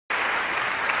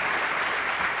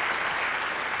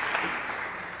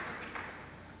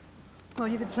Well,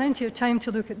 you've had plenty of time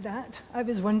to look at that. I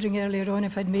was wondering earlier on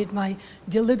if I'd made my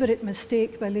deliberate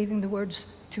mistake by leaving the words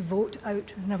 "to vote"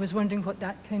 out, and I was wondering what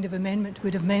that kind of amendment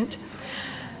would have meant.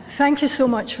 Thank you so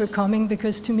much for coming,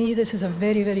 because to me this is a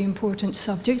very, very important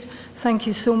subject. Thank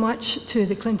you so much to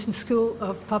the Clinton School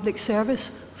of Public Service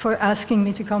for asking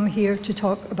me to come here to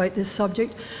talk about this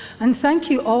subject. And thank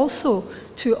you also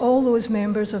to all those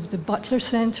members of the Butler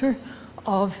Centre,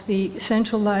 of the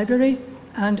Central Library,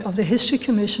 and of the History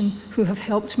Commission who have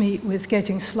helped me with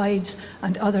getting slides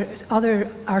and other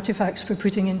artifacts for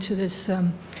putting into this,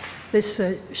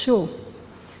 show.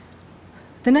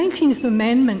 The 19th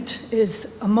Amendment is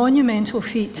a monumental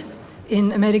feat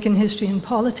in American history and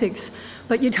politics,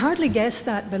 but you'd hardly guess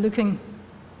that by looking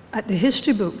at the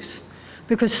history books,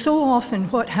 because so often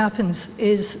what happens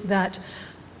is that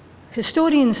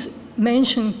historians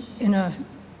mention in a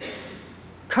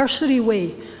cursory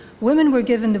way women were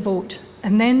given the vote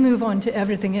and then move on to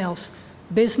everything else,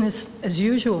 business as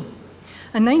usual.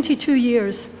 And 92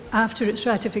 years after its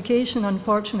ratification,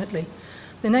 unfortunately,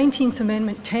 the 19th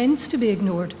Amendment tends to be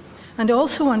ignored. And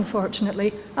also,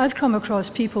 unfortunately, I've come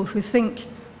across people who think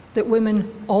that women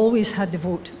always had the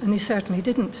vote, and they certainly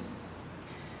didn't.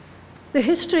 The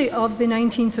history of the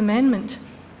 19th Amendment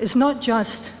is not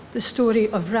just the story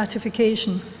of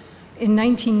ratification in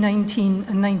 1919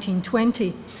 and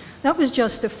 1920. That was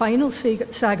just the final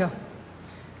saga.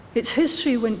 Its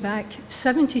history went back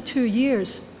 72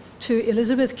 years to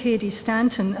Elizabeth Cady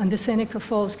Stanton and the Seneca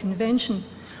Falls Convention,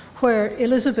 where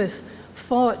Elizabeth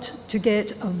fought to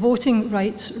get a voting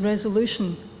rights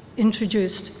resolution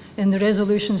introduced in the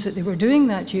resolutions that they were doing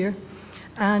that year,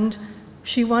 and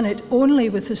she won it only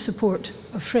with the support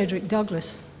of Frederick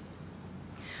Douglass.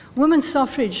 Women's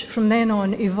suffrage from then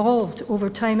on evolved over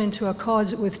time into a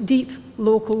cause with deep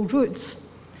local roots,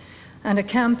 and a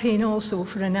campaign also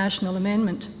for a national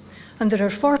amendment. And there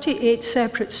are 48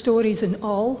 separate stories in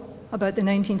all about the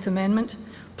 19th Amendment,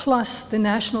 plus the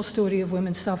national story of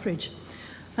women's suffrage.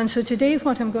 And so today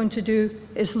what I'm going to do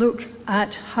is look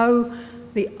at how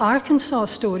the Arkansas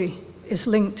story is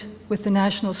linked with the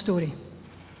national story.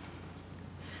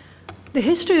 The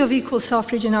history of equal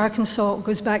suffrage in Arkansas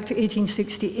goes back to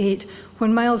 1868,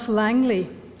 when Miles Langley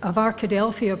of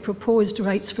Arkadelphia proposed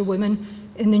rights for women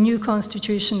in the new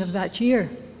constitution of that year.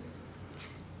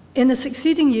 In the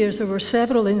succeeding years, there were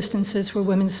several instances where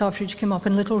women's suffrage came up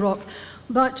in Little Rock,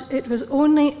 but it was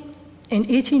only in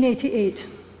 1888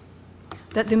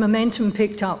 that the momentum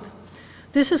picked up.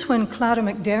 This is when Clara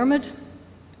McDermott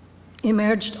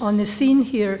emerged on the scene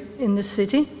here in the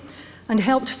city and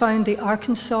helped found the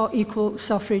Arkansas Equal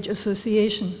Suffrage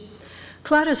Association.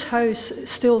 Clara's house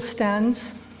still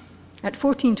stands at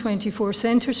 1424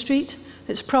 Center Street.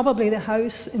 It's probably the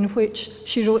house in which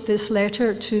she wrote this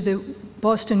letter to the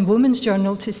Boston Women's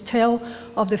Journal to tell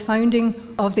of the founding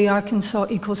of the Arkansas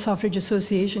Equal Suffrage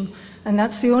Association, and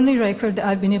that's the only record that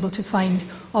I've been able to find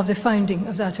of the founding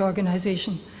of that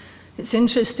organization. It's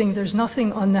interesting, there's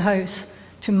nothing on the house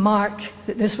to mark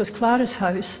that this was Clara's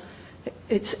house.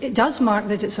 It does mark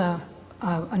that it's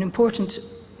an important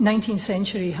 19th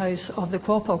century house of the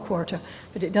Quapaw Quarter,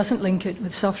 but it doesn't link it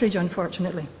with suffrage,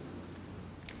 unfortunately.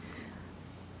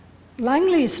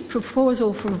 Langley's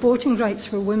proposal for voting rights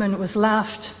for women was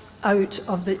laughed out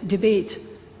of the debate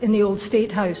in the old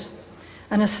State House,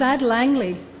 and a sad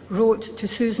Langley wrote to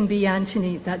Susan B.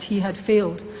 Anthony that he had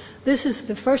failed. This is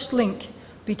the first link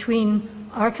between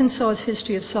Arkansas's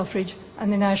history of suffrage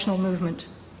and the national movement.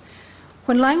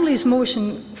 When Langley's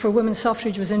motion for women's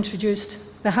suffrage was introduced,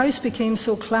 the House became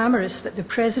so clamorous that the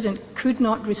President could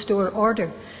not restore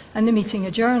order, and the meeting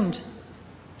adjourned.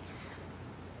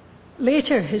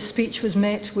 Later, his speech was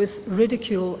met with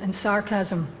ridicule and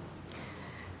sarcasm.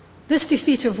 This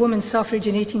defeat of women's suffrage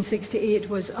in 1868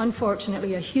 was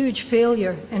unfortunately a huge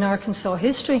failure in Arkansas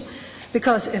history,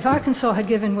 because if Arkansas had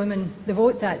given women the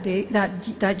vote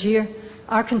that year,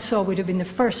 Arkansas would have been the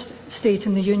first state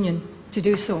in the Union to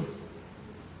do so.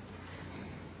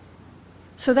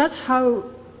 So that's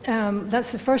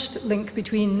the first link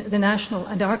between the national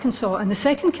and Arkansas. And the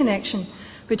second connection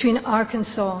between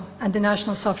Arkansas and the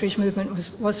national suffrage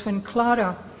movement was when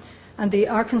Clara and the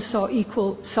Arkansas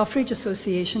Equal Suffrage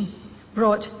Association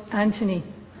brought Anthony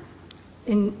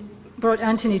to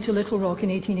Little Rock in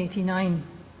 1889.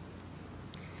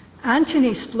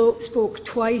 Anthony spoke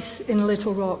twice in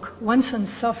Little Rock, once on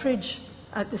suffrage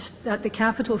at the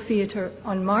Capitol Theatre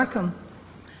on Markham,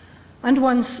 and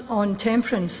once on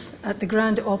temperance at the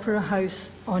Grand Opera House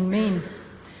on Main.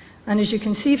 And as you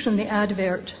can see from the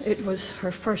advert, it was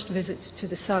her first visit to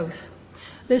the South.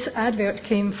 This advert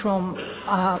came from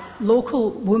a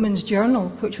local women's journal,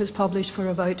 which was published for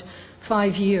about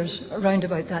 5 years, around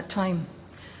about that time.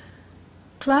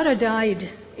 Clara died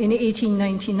in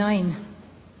 1899,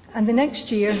 and the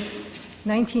next year,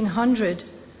 1900,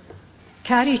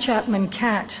 Carrie Chapman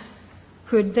Catt,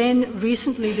 who had then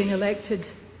recently been elected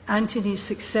Anthony's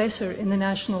successor in the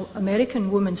National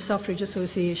American Women's Suffrage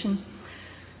Association,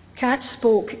 Catt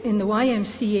spoke in the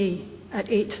YMCA at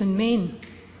 8th and Main.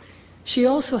 She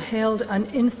also held an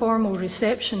informal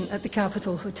reception at the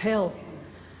Capitol Hotel,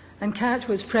 and Catt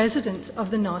was president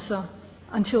of the NASA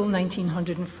until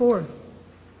 1904.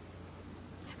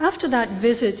 After that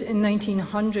visit in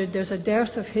 1900, there's a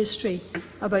dearth of history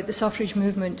about the suffrage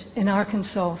movement in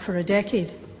Arkansas for a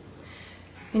decade.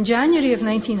 In January of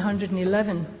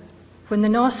 1911, when the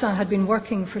NASA had been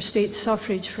working for state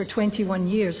suffrage for 21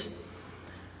 years,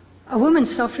 a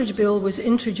women's suffrage bill was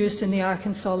introduced in the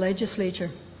Arkansas legislature,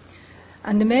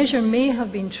 and the measure may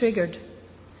have been triggered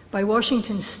by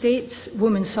Washington State's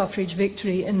women's suffrage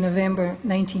victory in November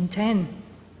 1910.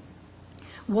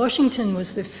 Washington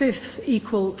was the 5th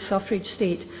equal suffrage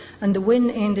state, and the win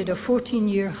ended a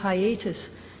 14-year hiatus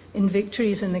in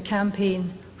victories in the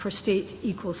campaign for state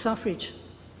equal suffrage.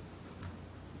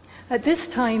 At this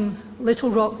time,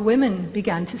 Little Rock women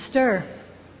began to stir,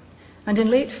 and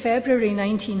in late February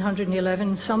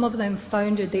 1911, some of them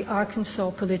founded the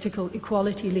Arkansas Political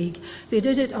Equality League. They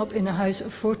did it up in a house of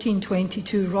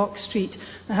 1422 Rock Street.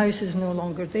 The house is no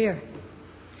longer there.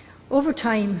 Over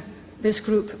time, this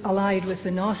group allied with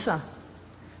the NASA,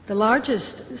 the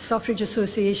largest suffrage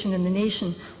association in the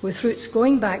nation, with roots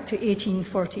going back to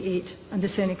 1848 and the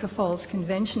Seneca Falls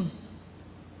Convention.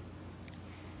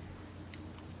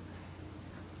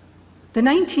 The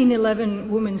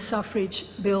 1911 Women's Suffrage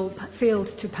Bill failed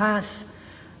to pass,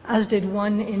 as did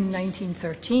one in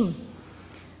 1913.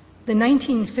 The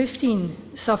 1915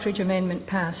 Suffrage Amendment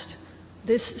passed.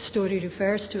 This story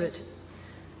refers to it,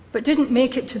 but didn't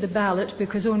make it to the ballot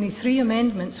because only 3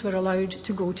 amendments were allowed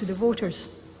to go to the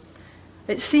voters.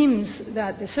 It seems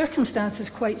that the circumstances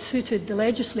quite suited the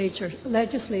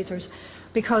legislators,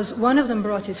 because one of them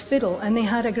brought his fiddle and they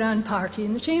had a grand party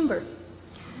in the chamber.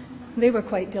 They were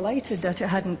quite delighted that it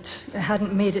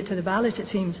hadn't made it to the ballot, it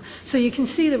seems. So you can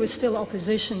see there was still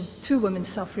opposition to women's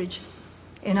suffrage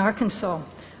in Arkansas.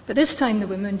 But this time the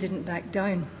women didn't back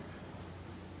down.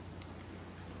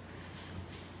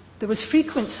 There was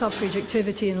frequent suffrage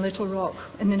activity in Little Rock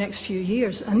in the next few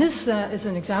years. And this is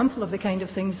an example of the kind of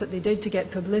things that they did to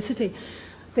get publicity.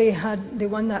 They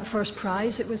won that first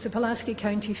prize. It was the Pulaski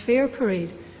County Fair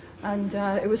Parade. And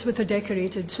it was with a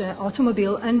decorated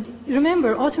automobile. And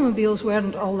remember, automobiles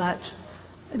weren't all that,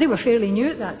 they were fairly new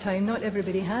at that time, not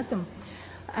everybody had them.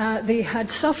 They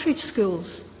had suffrage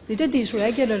schools. They did these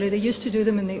regularly. They used to do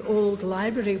them in the old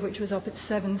library, which was up at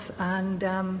 7th and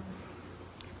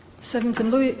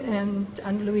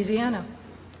Louisiana.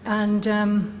 And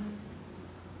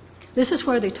this is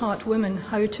where they taught women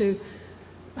how to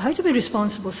be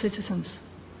responsible citizens.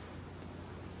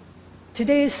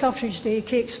 Today's Suffrage Day,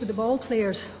 cakes for the ball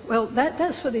players. Well,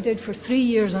 that's what they did for 3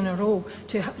 years in a row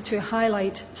to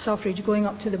highlight suffrage going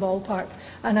up to the ballpark.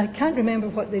 And I can't remember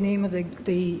what the name of the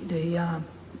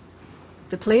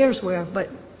players were, but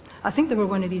I think they were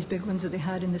one of these big ones that they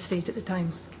had in the state at the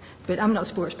time. But I'm not a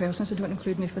sports person, so don't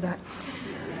include me for that.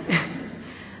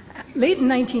 Late in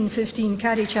 1915,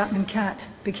 Carrie Chapman Catt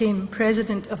became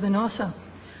president of the NASA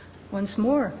once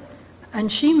more. And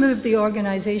she moved the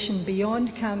organization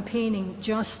beyond campaigning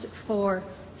just for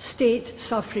state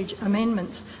suffrage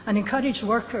amendments and encouraged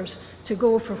workers to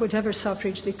go for whatever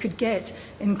suffrage they could get,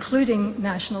 including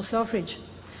national suffrage.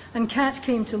 And Catt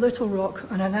came to Little Rock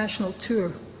on a national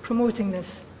tour promoting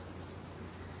this.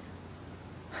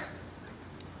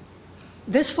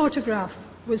 This photograph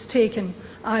was taken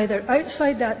either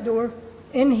outside that door,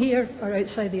 in here, or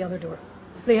outside the other door.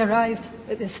 They arrived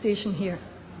at this station here.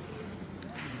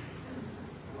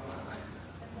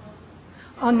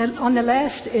 On the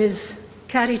left is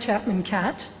Carrie Chapman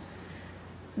Catt,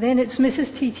 then it's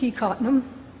Mrs. T.T. Cotnam,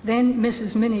 then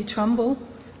Mrs. Minnie Trumbull,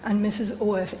 and Mrs.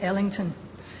 O.F. Ellington.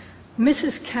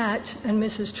 Mrs. Catt and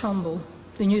Mrs. Trumbull,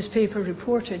 the newspaper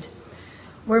reported,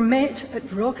 were met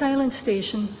at Rock Island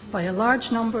Station by a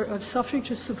large number of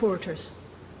suffragist supporters.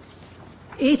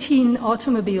 18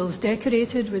 automobiles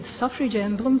decorated with suffrage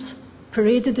emblems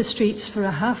paraded the streets for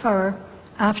a half hour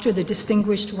after the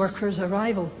distinguished workers'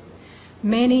 arrival.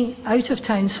 Many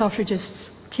out-of-town suffragists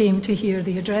came to hear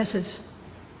the addresses.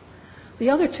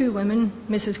 The other 2 women,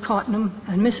 Mrs. Cotnam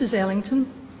and Mrs.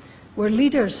 Ellington, were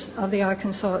leaders of the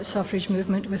Arkansas suffrage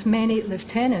movement, with many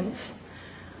lieutenants,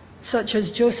 such as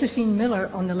Josephine Miller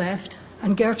on the left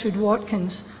and Gertrude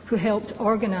Watkins, who helped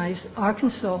organize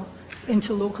Arkansas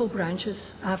into local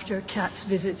branches after Cat's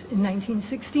visit in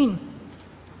 1916.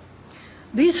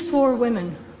 These 4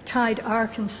 women tied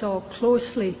Arkansas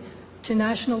closely to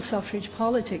national suffrage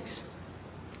politics.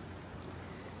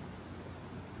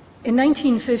 In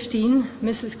 1915,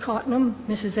 Mrs. Cottenham,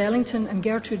 Mrs. Ellington, and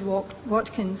Gertrude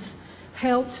Watkins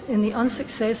helped in the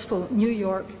unsuccessful New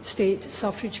York state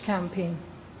suffrage campaign.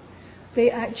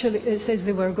 It says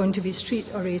they were going to be street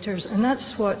orators, and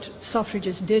that's what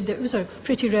suffragists did. It was a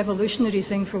pretty revolutionary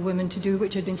thing for women to do,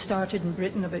 which had been started in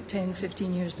Britain about 10,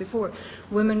 15 years before.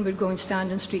 Women would go and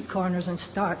stand in street corners and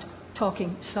start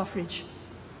talking suffrage.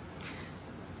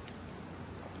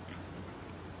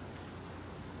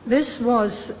 This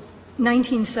was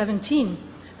 1917,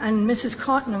 and Mrs.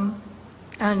 Cottenham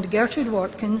and Gertrude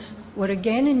Watkins were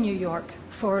again in New York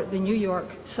for the New York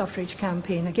suffrage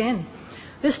campaign again.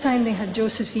 This time they had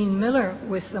Josephine Miller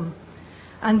with them,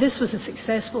 and this was a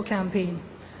successful campaign.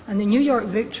 And the New York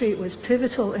victory was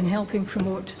pivotal in helping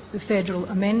promote the federal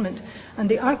amendment. And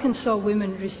the Arkansas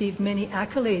women received many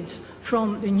accolades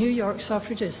from the New York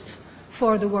suffragists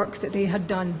for the work that they had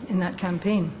done in that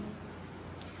campaign.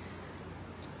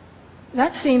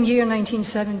 That same year,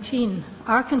 1917,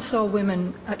 Arkansas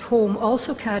women at home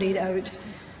also carried out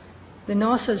the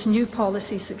NAWSA's new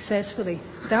policy successfully.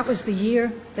 That was the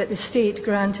year that the state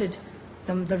granted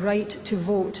them the right to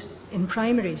vote in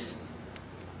primaries.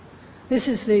 This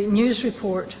is the news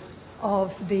report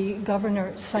of the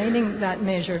governor signing that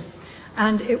measure.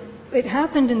 And it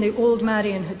happened in the old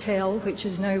Marion Hotel, which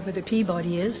is now where the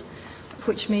Peabody is,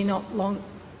 which may not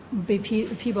be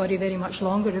Peabody very much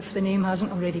longer if the name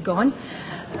hasn't already gone.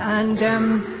 And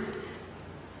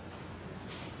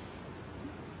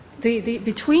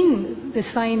between the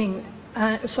signing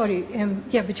and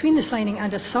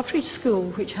a suffrage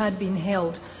school which had been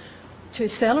held to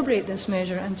celebrate this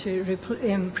measure and to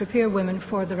prepare women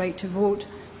for the right to vote,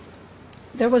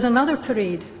 there was another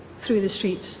parade through the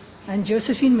streets, and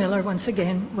Josephine Miller, once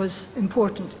again, was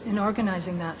important in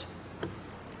organizing that.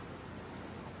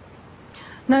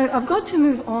 Now, I've got to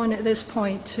move on at this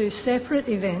point to separate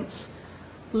events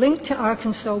linked to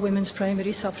Arkansas women's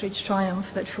primary suffrage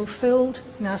triumph that fulfilled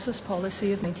NASA's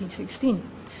policy of 1916.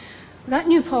 That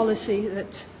new policy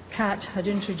that Cat had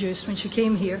introduced when she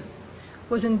came here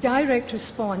was in direct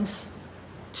response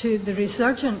to the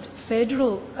resurgent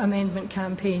federal amendment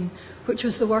campaign, which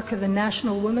was the work of the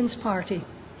National Women's Party,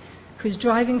 whose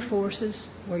driving forces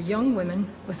were young women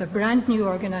with a brand new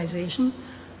organization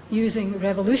using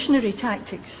revolutionary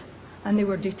tactics, and they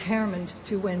were determined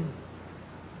to win.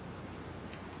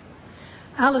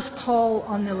 Alice Paul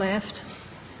on the left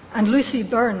and Lucy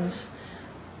Burns,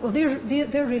 well,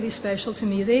 they're really special to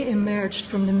me. They emerged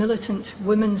from the militant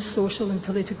Women's Social and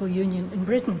Political Union in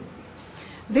Britain.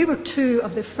 They were 2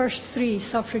 of the first 3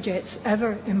 suffragettes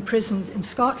ever imprisoned in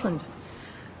Scotland.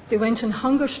 They went on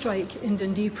hunger strike in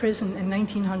Dundee Prison in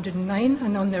 1909,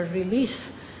 and on their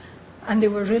release, and they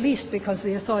were released because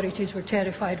the authorities were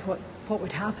terrified what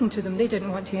would happen to them. They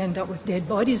didn't want to end up with dead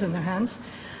bodies on their hands.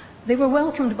 They were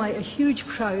welcomed by a huge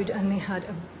crowd, and they had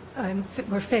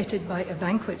were feted by a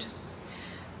banquet.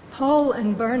 Paul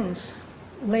and Burns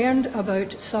learned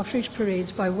about suffrage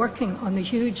parades by working on the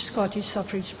huge Scottish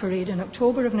suffrage parade in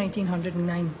October of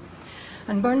 1909.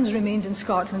 And Burns remained in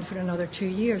Scotland for another 2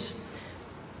 years.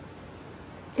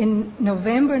 In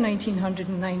November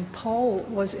 1909, Paul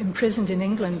was imprisoned in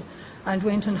England and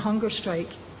went on hunger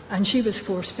strike, and she was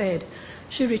force-fed.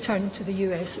 She returned to the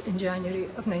US in January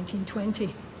of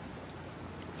 1920.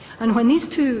 And when these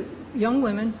 2 young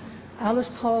women, Alice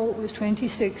Paul was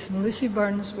 26 and Lucy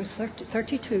Burns was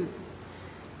 32,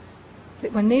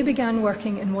 when they began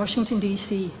working in Washington,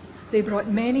 D.C., they brought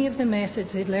many of the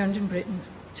methods they'd learned in Britain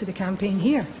to the campaign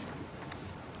here.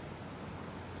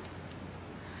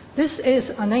 This is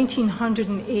a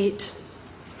 1908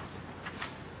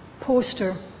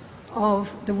 poster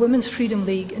of the Women's Freedom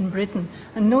League in Britain.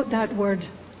 And note that word,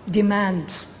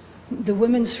 demands. The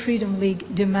Women's Freedom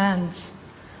League demands.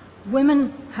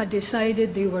 Women had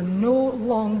decided they were no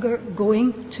longer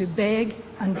going to beg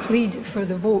and plead for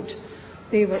the vote.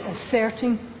 They were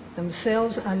asserting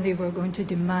themselves, and they were going to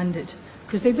demand it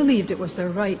because they believed it was their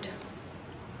right.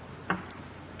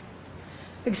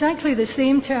 Exactly the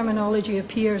same terminology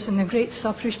appears in the great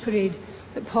suffrage parade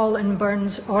that Paul and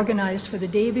Burns organized for the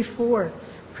day before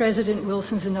President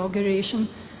Wilson's inauguration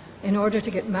in order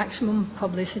to get maximum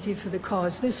publicity for the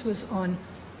cause. This was on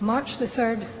March the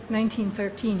 3rd,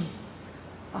 1913,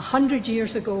 100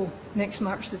 years ago, next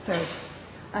March the 3rd.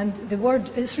 And the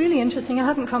word, it's really interesting, I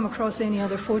haven't come across any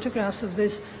other photographs of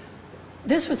this.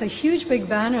 This was a huge big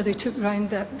banner they took round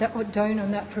down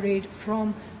on that parade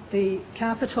from the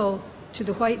Capitol to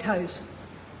the White House.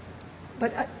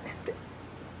 But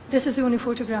this is the only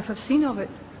photograph I've seen of it.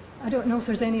 I don't know if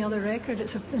there's any other record.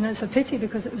 And it's a pity,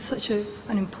 because it was such an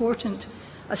important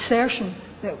assertion,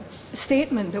 a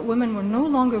statement that women were no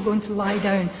longer going to lie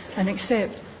down and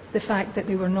accept the fact that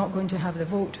they were not going to have the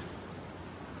vote.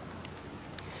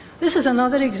 This is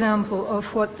another example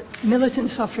of what militant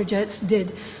suffragettes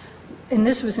did. And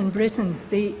this was in Britain.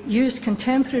 They used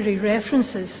contemporary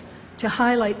references to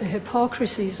highlight the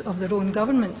hypocrisies of their own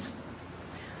governments.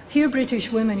 Here, British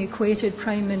women equated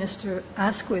Prime Minister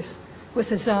Asquith with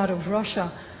the Tsar of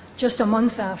Russia just a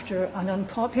month after an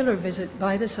unpopular visit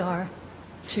by the Tsar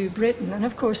to Britain. And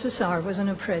of course, the Tsar was an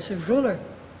oppressive ruler.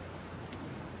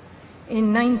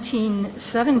 In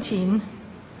 1917,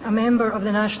 a member of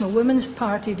the National Women's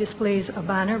Party displays a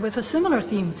banner with a similar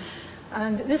theme.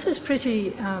 And this is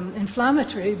pretty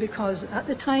inflammatory, because at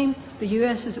the time the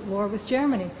US is at war with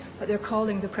Germany, but they're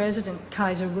calling the president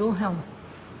Kaiser Wilhelm.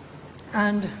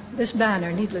 And this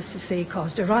banner, needless to say,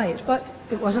 caused a riot, but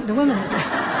it wasn't the women that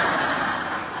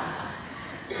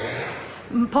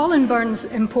did. Paul and Burns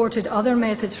imported other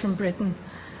methods from Britain.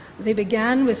 They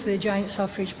began with the giant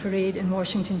suffrage parade in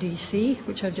Washington, D.C.,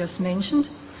 which I've just mentioned.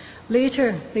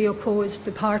 Later, they opposed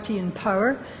the party in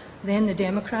power, then the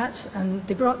Democrats, and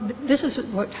they brought, this is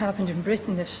what happened in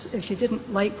Britain. If you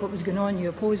didn't like what was going on, you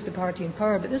opposed the party in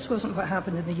power, but this wasn't what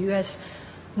happened in the US,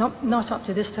 not up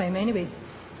to this time anyway.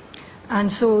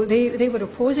 And so they were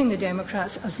opposing the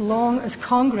Democrats as long as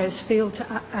Congress failed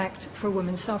to act for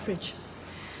women's suffrage.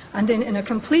 And then, in a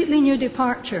completely new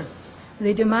departure,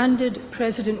 they demanded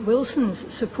President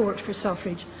Wilson's support for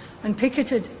suffrage and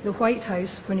picketed the White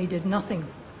House when he did nothing,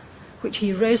 which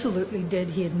he resolutely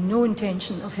did. He had no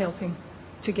intention of helping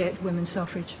to get women's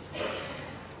suffrage.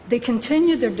 They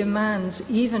continued their demands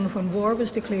even when war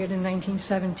was declared in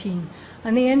 1917,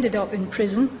 and they ended up in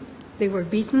prison. They were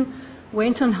beaten,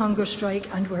 went on hunger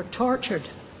strike, and were tortured,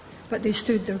 but they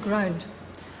stood their ground.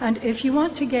 And if you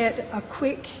want to get a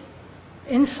quick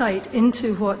insight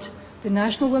into what the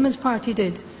National Women's Party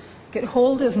did, get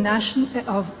hold of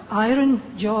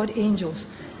Iron-Jawed Angels.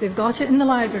 They've got it in the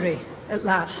library at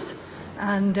last.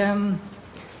 And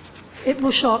it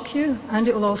will shock you, and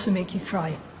it will also make you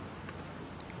cry.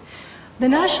 The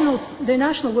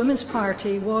National Women's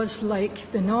Party was like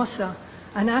the NOSA,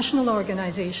 a national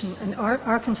organization, and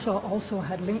Arkansas also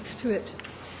had links to it.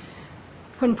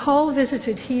 When Paul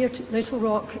visited here to Little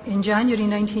Rock in January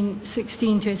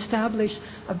 1916 to establish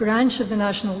a branch of the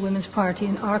National Women's Party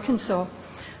in Arkansas,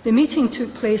 the meeting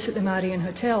took place at the Marion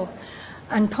Hotel,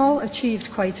 and Paul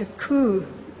achieved quite a coup.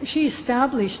 She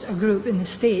established a group in the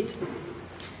state,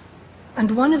 and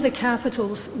one of the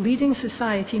capital's leading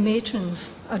society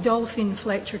matrons, Adolphine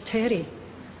Fletcher Terry,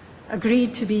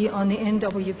 agreed to be on the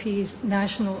NWP's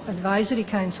National Advisory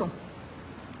Council.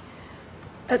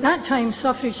 At that time,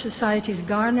 suffrage societies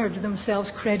garnered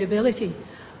themselves credibility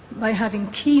by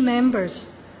having key members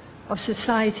of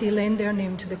society lend their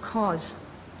name to the cause.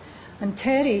 And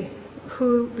Terry,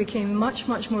 who became much,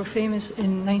 much more famous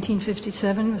in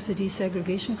 1957 with the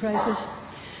desegregation crisis,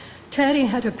 Terry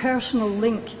had a personal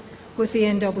link with the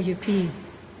NWP.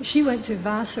 She went to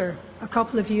Vassar a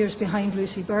couple of years behind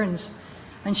Lucy Burns,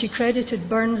 and she credited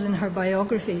Burns in her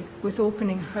biography with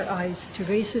opening her eyes to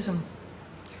racism.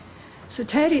 So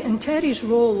Terry's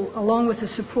role, along with the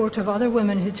support of other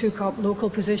women who took up local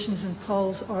positions in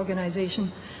Paul's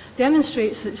organization,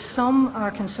 demonstrates that some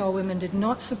Arkansas women did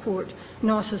not support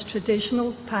NOSA's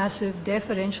traditional, passive,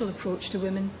 deferential approach to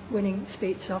women winning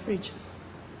state suffrage.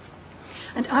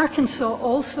 And Arkansas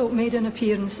also made an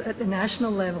appearance at the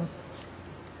national level.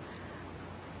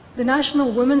 The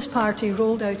National Women's Party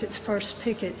rolled out its first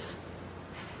pickets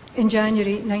in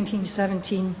January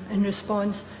 1917 in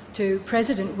response to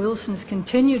President Wilson's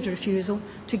continued refusal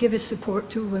to give his support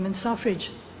to women's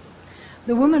suffrage.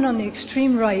 The woman on the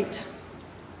extreme right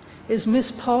is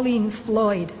Miss Pauline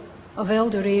Floyd of El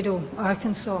Dorado,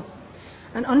 Arkansas.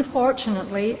 And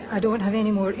unfortunately, I don't have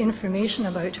any more information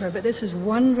about her, but this is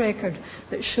one record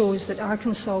that shows that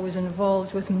Arkansas was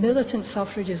involved with militant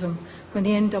suffragism when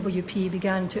the NWP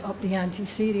began to up the ante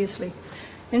seriously.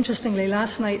 Interestingly,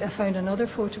 last night I found another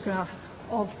photograph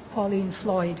of Pauline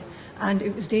Floyd, and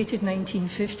it was dated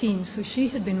 1915, so she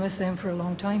had been with them for a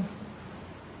long time.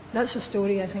 That's a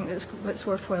story I think that's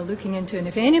worthwhile looking into, and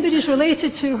if anybody's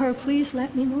related to her, please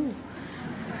let me know.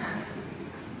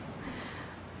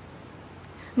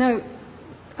 Now,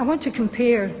 I want to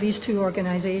compare these two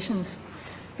organizations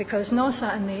because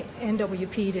NOSA and the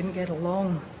NWP didn't get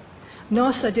along.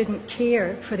 NOSA didn't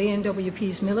care for the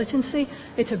NWP's militancy.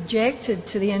 It objected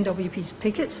to the NWP's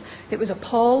pickets. It was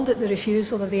appalled at the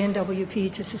refusal of the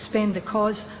NWP to suspend the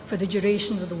cause for the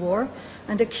duration of the war,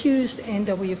 and accused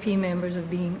NWP members of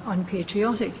being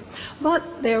unpatriotic.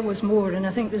 But there was more, and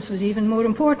I think this was even more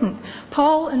important.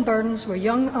 Paul and Burns were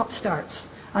young upstarts,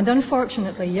 and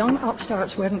unfortunately young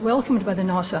upstarts weren't welcomed by the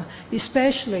NOSA,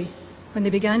 especially when they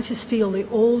began to steal the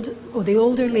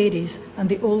older ladies and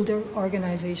the older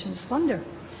organisations' thunder.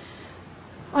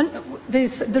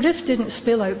 The rift didn't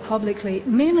spill out publicly,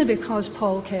 mainly because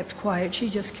Paul kept quiet. She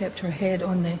just kept her head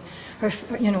on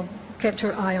kept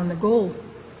her eye on the goal.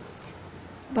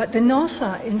 But the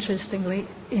NOSA, interestingly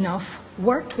enough,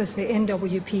 worked with the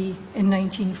NWP in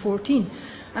 1914,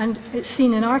 and it's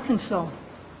seen in Arkansas.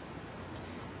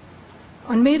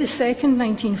 On May the 2nd,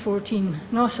 1914,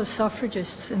 NOSA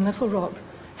suffragists in Little Rock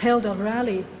held a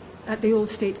rally at the old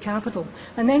state capitol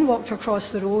and then walked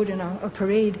across the road in a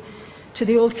parade to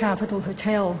the old Capitol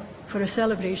Hotel for a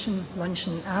celebration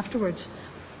luncheon afterwards.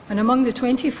 And among the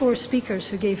 24 speakers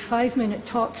who gave 5-minute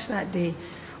talks that day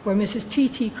were Mrs.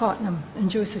 T.T. Cottenham and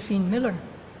Josephine Miller.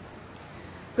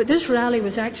 But this rally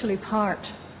was actually part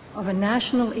of a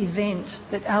national event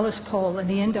that Alice Paul and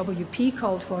the NWP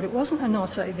called for. It wasn't a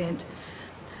NOSA event.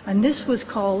 And this was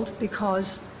called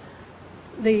because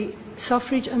the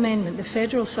suffrage amendment, the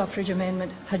federal suffrage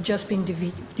amendment, had just been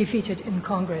defeated in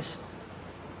Congress.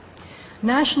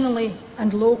 Nationally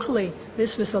and locally,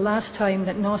 this was the last time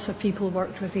that NOSA people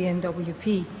worked with the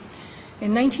NWP.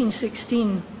 In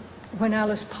 1916, when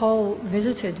Alice Paul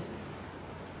visited,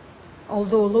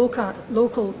 although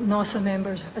local NOSA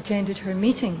members attended her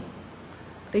meeting,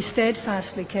 they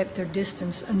steadfastly kept their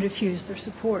distance and refused their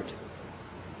support.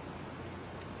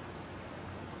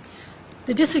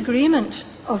 The disagreement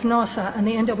of NOSA and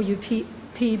the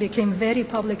NWP became very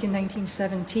public in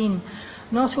 1917,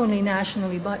 not only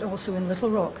nationally but also in Little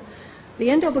Rock. The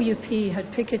NWP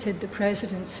had picketed the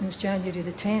president since January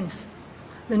the 10th.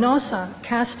 The NOSA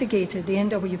castigated the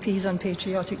NWP's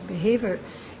unpatriotic behaviour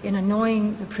in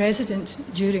annoying the president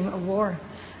during a war,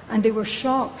 and they were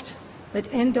shocked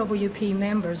that NWP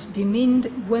members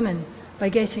demeaned women by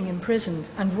getting imprisoned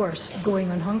and worse,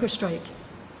 going on hunger strike.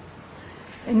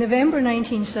 In November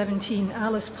 1917,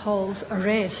 Alice Paul's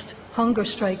arrest, hunger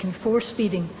strike and force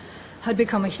feeding had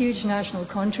become a huge national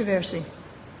controversy,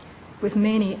 with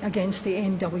many against the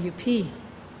NWP.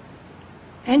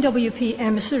 NWP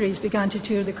emissaries began to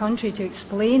tour the country to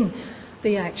explain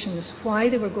the actions, why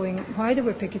they were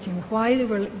picketing, why they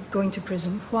were going to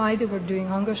prison, why they were doing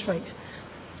hunger strikes.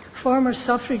 Former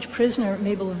suffrage prisoner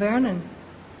Mabel Vernon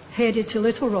headed to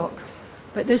Little Rock,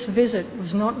 but this visit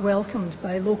was not welcomed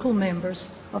by local members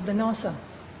of the NOSA.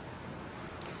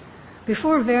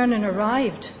 Before Vernon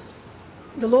arrived,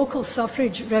 the local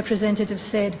suffrage representative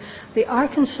said, "The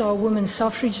Arkansas Women's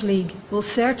Suffrage League will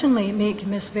certainly make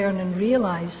Miss Vernon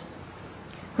realise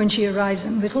when she arrives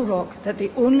in Little Rock that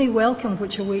the only welcome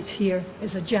which awaits here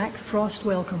is a Jack Frost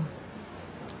welcome."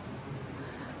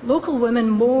 Local women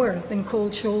more than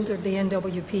cold-shouldered the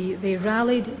NWP. They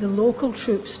rallied the local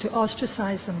troops to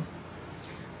ostracise them.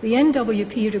 The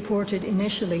NWP reported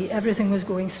initially everything was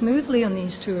going smoothly on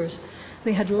these tours.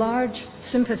 They had large,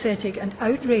 sympathetic and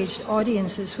outraged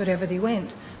audiences wherever they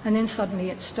went, and then suddenly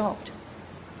it stopped.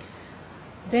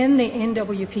 Then the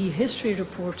NWP history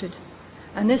reported,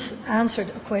 and this answered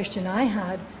a question I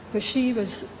had, but she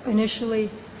was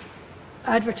initially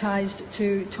advertised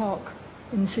to talk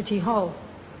in City Hall,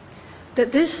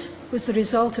 that this was the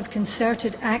result of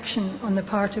concerted action on the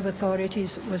part of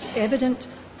authorities was evident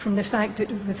from the fact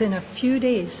that within a few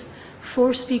days,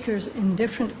 4 speakers in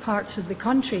different parts of the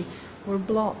country were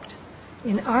blocked.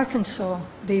 In Arkansas,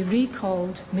 they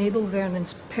recalled Mabel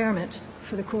Vernon's permit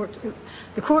for the court.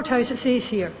 The courthouse, it says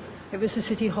here, it was the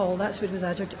City Hall. That's what was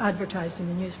advertised in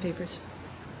the newspapers.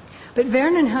 But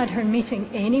Vernon had her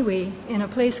meeting anyway in a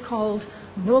place called,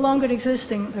 no longer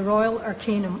existing, the Royal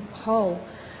Arcanum Hall,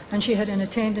 and she had an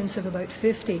attendance of about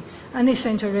 50, and they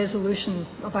sent a resolution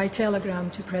by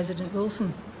telegram to President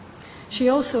Wilson. She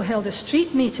also held a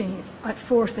street meeting at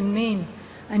 4th and Main,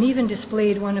 and even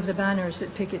displayed one of the banners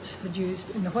that pickets had used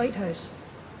in the White House.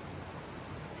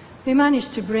 They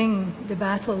managed to bring the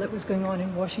battle that was going on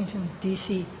in Washington,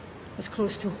 D.C. as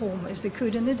close to home as they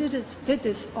could, and they did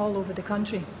this all over the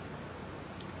country.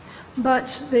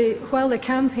 But while the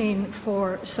campaign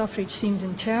for suffrage seemed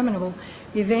interminable,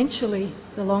 eventually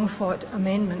the long-fought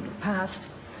amendment passed.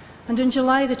 And on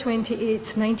July the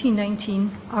 28th,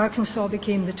 1919, Arkansas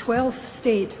became the 12th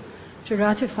state to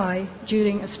ratify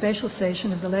during a special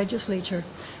session of the legislature.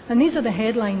 And these are the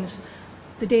headlines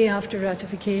the day after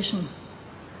ratification.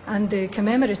 And the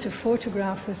commemorative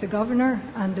photograph with the governor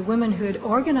and the women who had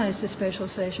organised the special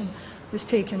session was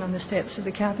taken on the steps of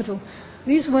the Capitol.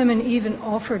 These women even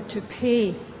offered to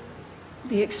pay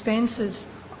the expenses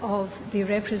of the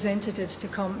representatives to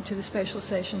come to the special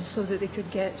session so that they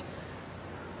could get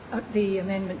the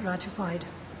amendment ratified.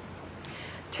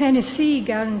 Tennessee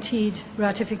guaranteed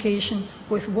ratification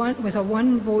with a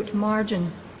one-vote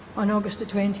margin on August the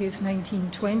 20th,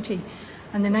 1920,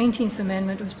 and the 19th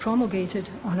Amendment was promulgated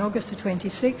on August the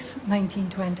 26th,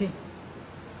 1920.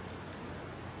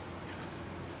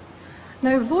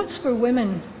 Now, votes for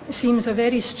women seems a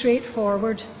very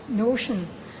straightforward notion,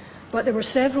 but there were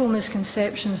several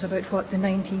misconceptions about what the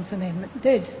 19th Amendment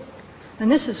did. And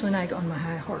this is when I got on my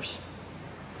high horse.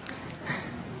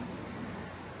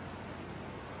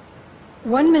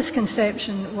 One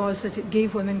misconception was that it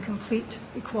gave women complete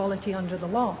equality under the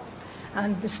law.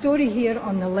 And the story here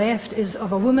on the left is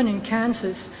of a woman in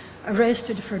Kansas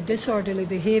arrested for disorderly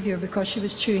behaviour because she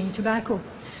was chewing tobacco.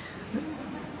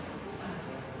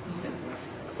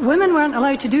 Women weren't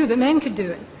allowed to do it, but men could do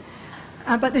it.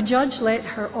 But the judge let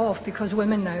her off because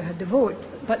women now had the vote.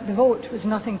 But the vote was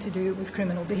nothing to do with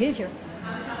criminal behaviour.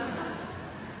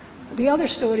 The other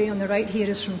story on the right here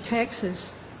is from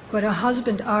Texas, where a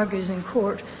husband argues in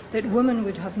court that women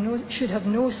should have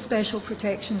no special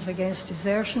protections against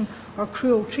desertion or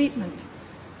cruel treatment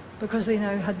because they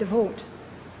now had the vote.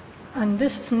 And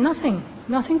this is nothing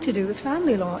to do with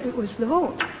family law, it was the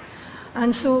vote.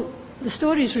 And so the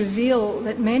stories reveal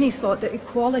that many thought that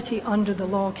equality under the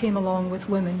law came along with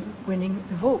women winning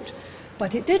the vote,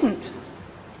 but it didn't.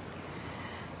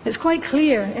 It's quite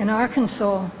clear in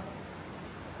Arkansas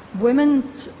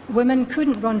women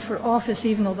couldn't run for office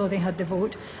even though they had the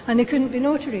vote, and they couldn't be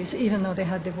notaries even though they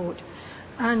had the vote.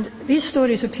 And these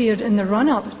stories appeared in the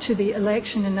run-up to the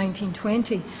election in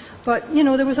 1920. But, you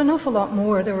know, there was an awful lot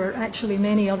more. There were actually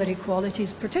many other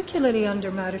equalities, particularly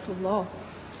under marital law.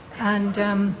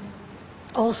 And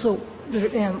also,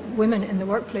 the women in the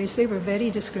workplace, they were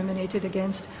very discriminated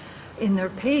against in their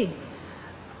pay.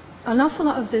 An awful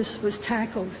lot of this was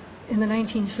tackled in the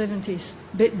 1970s,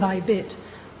 bit by bit,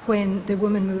 when the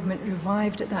women movement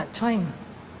revived at that time.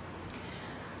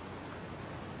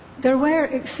 There were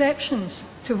exceptions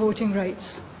to voting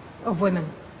rights of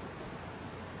women.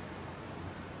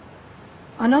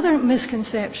 Another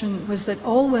misconception was that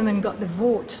all women got the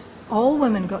vote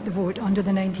under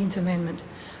the 19th Amendment,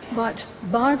 but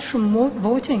barred from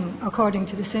voting, according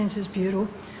to the Census Bureau,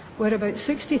 were about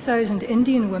 60,000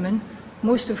 Indian women,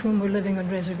 most of whom were living on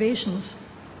reservations,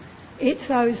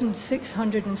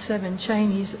 8,607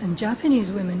 Chinese and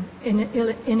Japanese women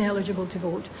ineligible to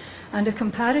vote, and a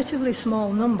comparatively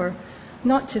small number,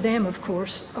 not to them of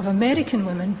course, of American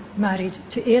women married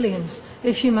to aliens.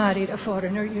 If you married a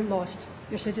foreigner, you lost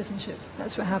your citizenship.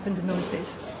 That's what happened in those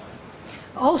days.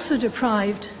 Also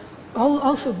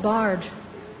barred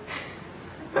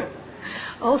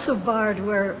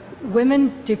were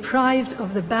women deprived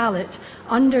of the ballot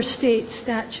under state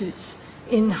statutes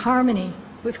in harmony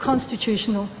with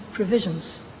constitutional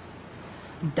provisions.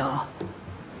 Duh.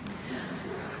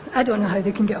 I don't know how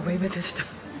they can get away with this stuff.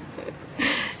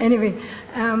 Anyway,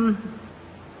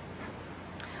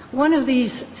 one of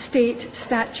these state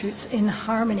statutes in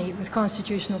harmony with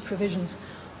constitutional provisions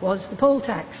was the poll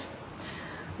tax.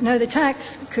 Now, the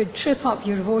tax could trip up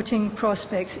your voting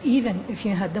prospects even if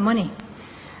you had the money.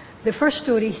 The first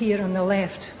story here on the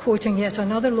left, quoting yet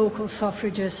another local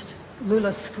suffragist,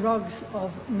 Lula Scruggs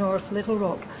of North Little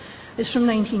Rock, is from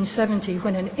 1970,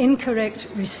 when an incorrect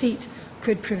receipt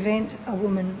could prevent a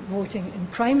woman voting in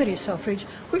primary suffrage,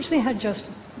 which they had just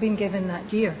been given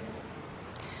that year.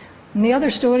 And the other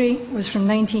story was from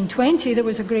 1920. There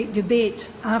was a great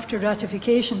debate after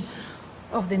ratification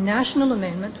of the National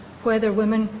Amendment whether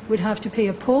women would have to pay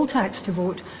a poll tax to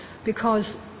vote,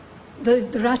 because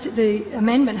the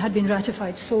amendment had been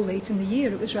ratified so late in the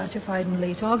year. It was ratified in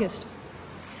late August.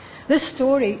 This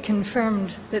story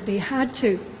confirmed that they had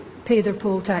to pay their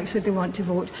poll tax if they want to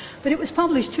vote, but it was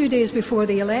published 2 days before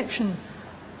the election.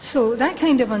 So that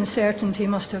kind of uncertainty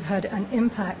must have had an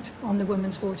impact on the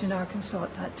women's vote in Arkansas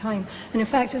at that time. And in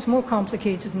fact, it's more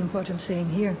complicated than what I'm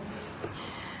saying here.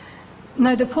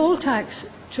 Now, the poll tax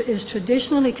is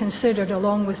traditionally considered,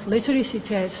 along with literacy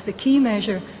tests, the key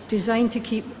measure designed to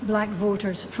keep black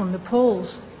voters from the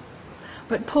polls.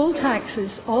 But poll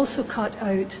taxes also cut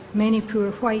out many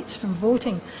poor whites from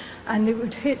voting, and they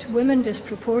would hit women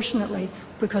disproportionately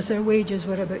because their wages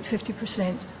were about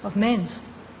 50% of men's.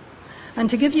 And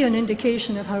to give you an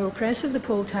indication of how oppressive the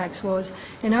poll tax was,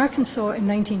 in Arkansas in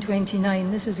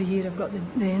 1929, this is the year I've got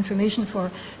the information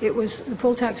for, the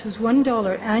poll tax was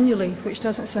 $1 annually, which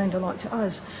doesn't sound a lot to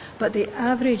us, but the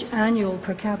average annual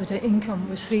per capita income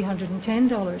was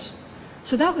 $310.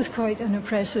 So that was quite an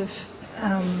oppressive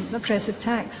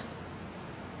tax.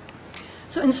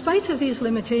 So in spite of these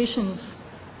limitations,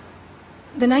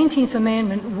 the 19th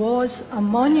Amendment was a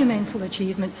monumental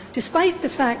achievement, despite the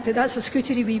fact that that's a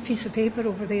scootery wee piece of paper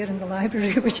over there in the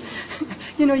library, which,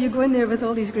 you know, you go in there with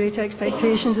all these great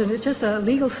expectations, and it's just a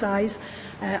legal size,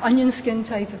 onion skin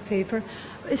type of paper.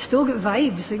 It's still got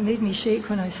vibes. It made me shake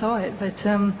when I saw it, but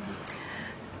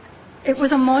it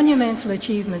was a monumental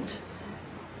achievement.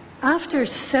 After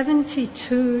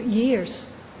 72 years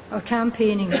of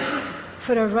campaigning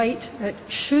for a right that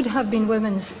should have been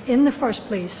women's in the first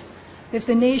place, if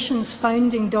the nation's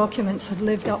founding documents had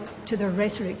lived up to their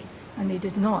rhetoric, and they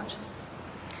did not.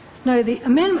 Now, the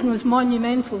amendment was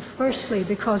monumental, firstly,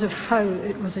 because of how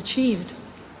it was achieved.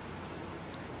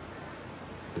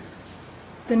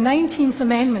 The 19th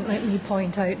Amendment, let me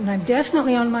point out, and I'm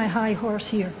definitely on my high horse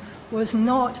here, was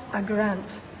not a grant.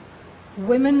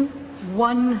 Women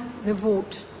won the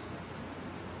vote.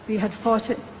 We had fought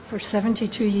it for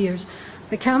 72 years.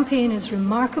 The campaign is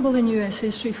remarkable in US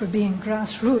history for being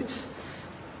grassroots.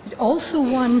 It also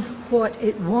won what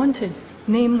it wanted,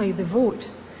 namely the vote,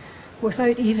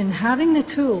 without even having the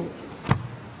tool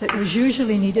that was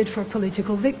usually needed for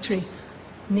political victory,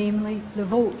 namely the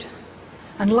vote,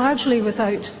 and largely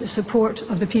without the support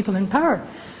of the people in power,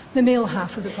 the male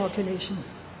half of the population.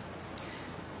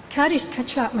 Carrie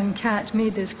Chapman Catt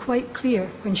made this quite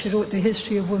clear when she wrote The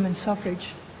History of Women's Suffrage.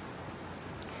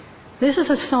 This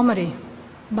is a summary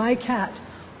by Catt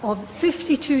of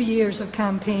 52 years of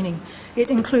campaigning.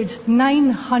 It includes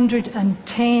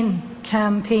 910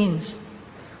 campaigns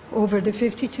over the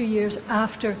 52 years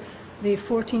after the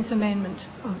 14th Amendment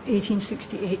of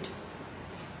 1868.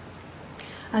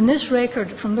 And this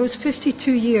record from those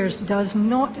 52 years does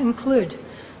not include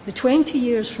the 20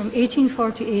 years from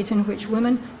 1848 in which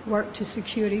women worked to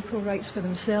secure equal rights for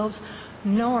themselves,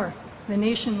 nor the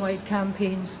nationwide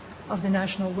campaigns of the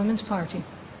National Women's Party.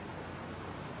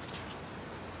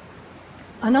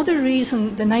 Another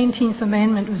reason the 19th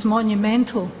Amendment was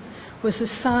monumental was the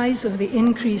size of the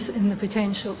increase in the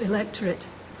potential electorate.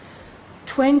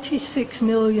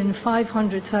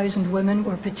 26,500,000 women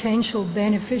were potential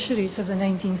beneficiaries of the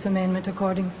 19th Amendment,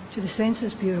 according to the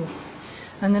Census Bureau.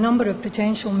 And the number of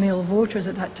potential male voters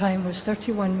at that time was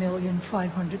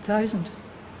 31,500,000.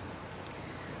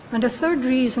 And a third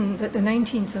reason that the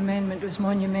 19th Amendment was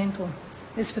monumental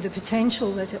is for the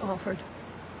potential that it offered.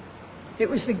 It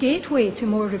was the gateway to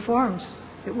more reforms.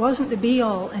 It wasn't the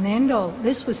be-all and end-all.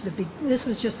 This was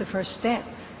just the first step.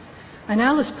 And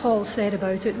Alice Paul said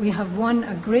about it, "We have won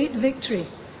a great victory,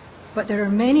 but there are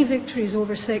many victories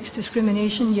over sex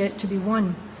discrimination yet to be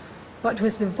won. But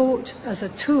with the vote as a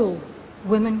tool,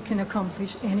 women can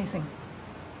accomplish anything."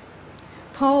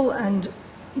 Paul and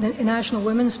the National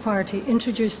Women's Party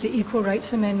introduced the Equal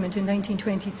Rights Amendment in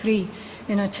 1923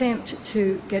 in an attempt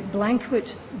to get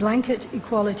blanket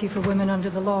equality for women under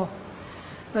the law.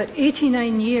 But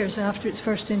 89 years after its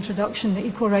first introduction, the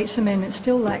Equal Rights Amendment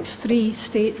still lacks 3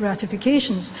 state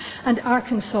ratifications, and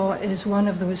Arkansas is one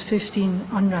of those 15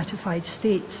 unratified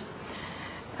states.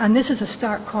 And this is a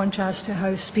stark contrast to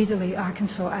how speedily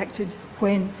Arkansas acted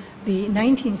when the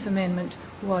 19th Amendment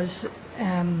was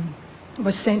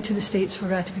sent to the states for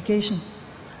ratification,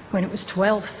 when it was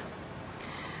 12th.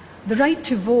 The right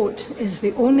to vote is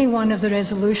the only one of the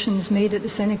resolutions made at the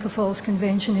Seneca Falls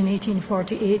Convention in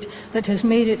 1848 that has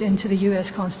made it into the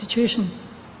US Constitution.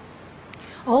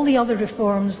 All the other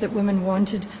reforms that women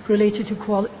wanted related to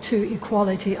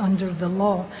equality under the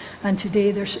law, and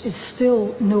today there is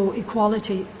still no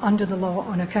equality under the law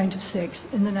on account of sex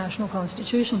in the National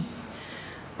Constitution.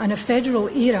 And a federal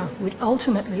era would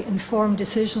ultimately inform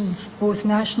decisions both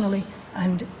nationally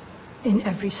and in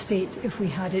every state if we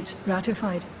had it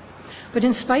ratified. But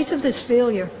in spite of this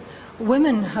failure,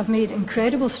 women have made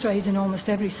incredible strides in almost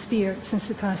every sphere since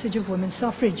the passage of women's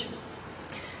suffrage.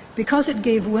 Because it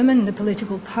gave women the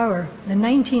political power, the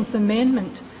 19th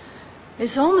Amendment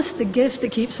is almost the gift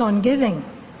that keeps on giving,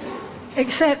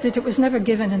 except that it was never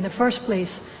given in the first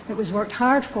place. It was worked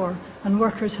hard for, and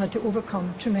workers had to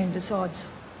overcome tremendous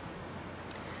odds.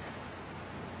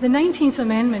 The 19th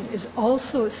Amendment is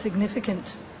also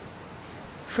significant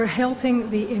for helping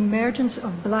the emergence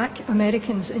of black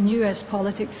Americans in US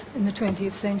politics in the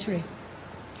 20th century.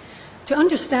 To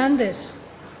understand this,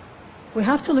 we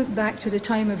have to look back to the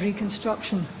time of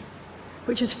Reconstruction,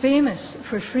 which is famous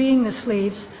for freeing the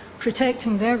slaves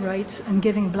protecting their rights and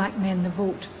giving black men the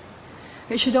vote.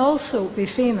 It should also be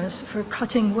famous for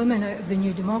cutting women out of the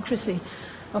new democracy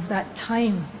of that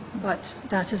time, but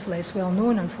that is less well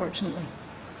known, unfortunately.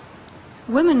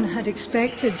 Women had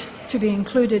expected to be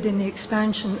included in the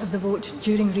expansion of the vote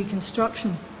during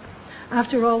Reconstruction.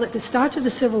 After all, at the start of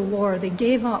the Civil War, they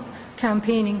gave up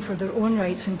campaigning for their own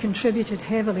rights and contributed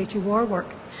heavily to war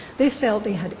work. They felt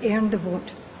they had earned the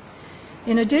vote.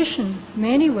 In addition,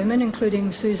 many women,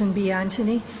 including Susan B.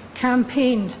 Anthony,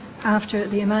 campaigned after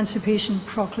the Emancipation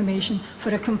Proclamation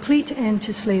for a complete end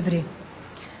to slavery.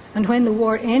 And when the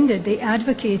war ended, they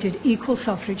advocated equal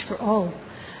suffrage for all.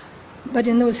 But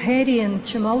in those heady and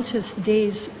tumultuous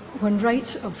days when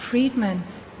rights of freedmen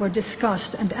were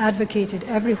discussed and advocated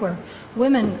everywhere,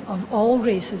 women of all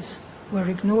races were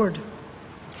ignored.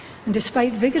 And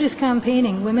despite vigorous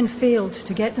campaigning, women failed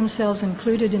to get themselves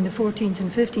included in the 14th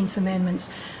and 15th Amendments,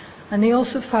 and they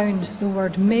also found the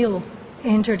word male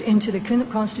entered into the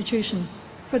Constitution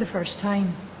for the first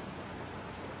time.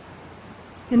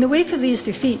 In the wake of these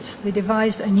defeats, they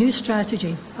devised a new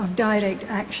strategy of direct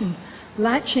action,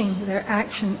 latching their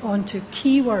action onto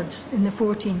key words in the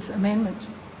 14th Amendment.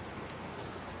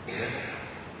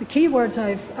 The key words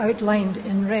I've outlined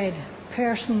in red: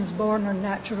 persons born or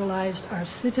naturalized are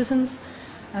citizens,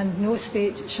 and no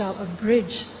state shall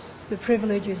abridge the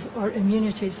privileges or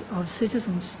immunities of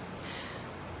citizens.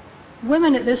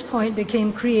 Women at this point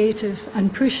became creative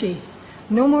and pushy.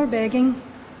 No more begging,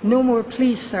 no more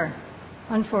please, sir.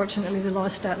 Unfortunately, they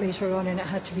lost that later on and it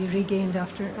had to be regained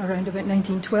after around about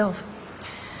 1912.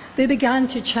 They began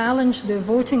to challenge the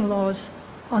voting laws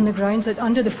on the grounds that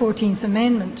under the 14th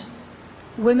Amendment,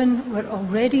 women were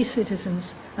already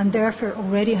citizens and therefore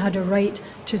already had a right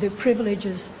to the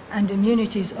privileges and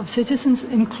immunities of citizens,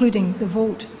 including the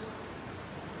vote.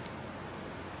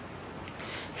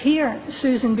 Here,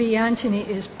 Susan B. Anthony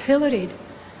is pilloried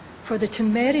for the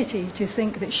temerity to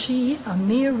think that she, a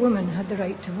mere woman, had the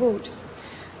right to vote.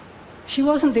 She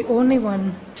wasn't the only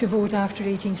one to vote after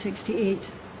 1868.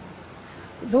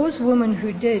 Those women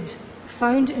who did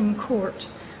found in court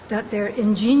that their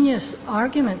ingenious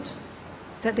argument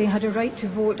that they had a right to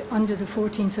vote under the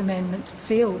 14th Amendment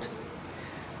failed.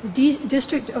 The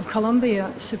District of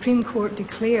Columbia Supreme Court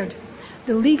declared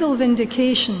the legal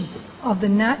vindication of the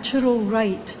natural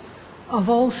right of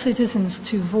all citizens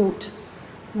to vote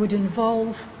would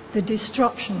involve the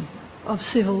destruction of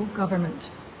civil government.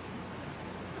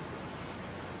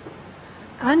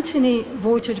 Anthony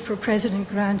voted for President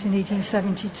Grant in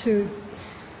 1872,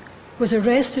 was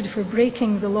arrested for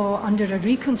breaking the law under a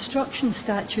Reconstruction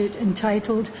statute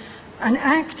entitled An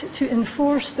Act to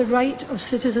Enforce the Right of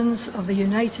Citizens of the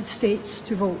United States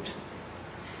to Vote.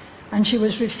 And she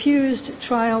was refused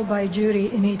trial by jury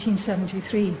in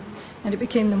 1873, and it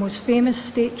became the most famous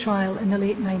state trial in the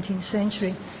late 19th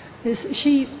century.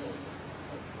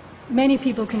 Many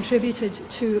people contributed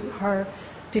to her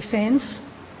defense,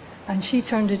 and she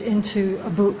turned it into a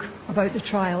book about the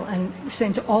trial and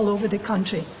sent it all over the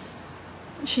country.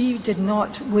 She did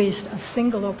not waste a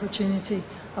single opportunity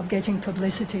of getting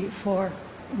publicity for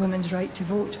women's right to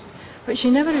vote. But she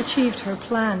never achieved her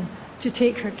plan to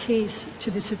take her case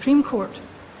to the Supreme Court.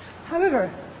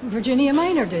 However, Virginia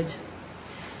Minor did.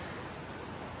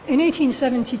 In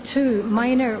 1872,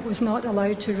 Minor was not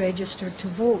allowed to register to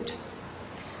vote.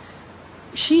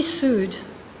 She sued,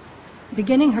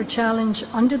 beginning her challenge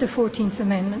under the 14th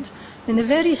Amendment in the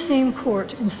very same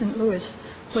court in St. Louis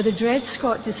where the Dred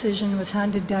Scott decision was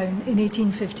handed down in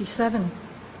 1857.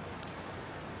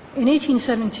 In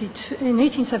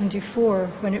 1874,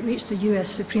 when it reached the US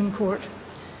Supreme Court,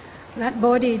 that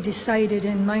body decided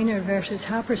in Minor versus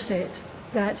Happersett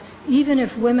that even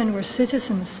if women were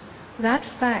citizens, that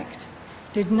fact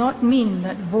did not mean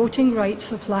that voting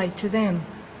rights applied to them,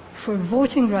 for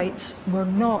voting rights were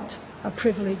not a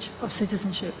privilege of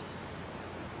citizenship.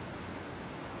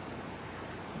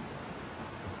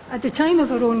 At the time of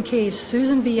her own case,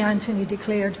 Susan B. Anthony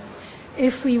declared,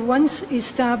 "If we once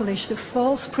establish the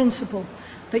false principle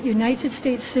that United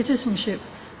States citizenship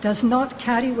does not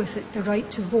carry with it the right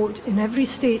to vote in every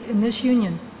state in this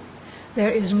union,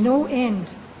 there is no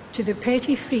end to the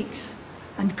petty freaks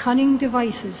and cunning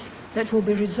devices that will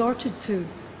be resorted to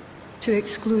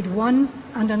exclude one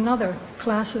and another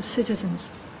class of citizens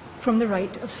from the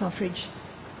right of suffrage."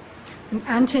 And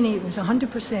Anthony was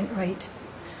 100% right.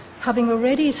 Having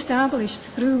already established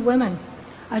through women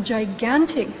a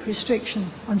gigantic restriction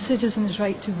on citizens'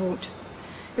 right to vote,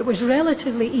 it was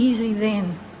relatively easy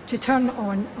then to turn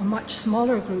on a much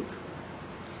smaller group.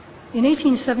 In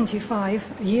 1875,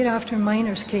 a year after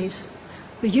Minor's case,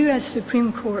 the US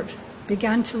Supreme Court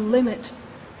began to limit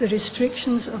the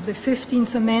restrictions of the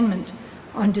 15th Amendment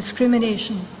on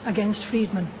discrimination against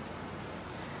freedmen.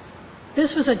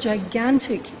 This was a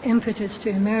gigantic impetus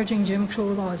to emerging Jim Crow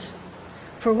laws.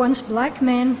 For once black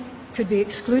men could be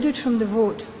excluded from the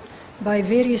vote by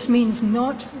various means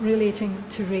not relating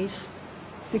to race,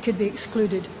 they could be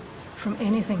excluded from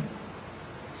anything.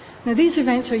 Now, these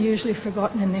events are usually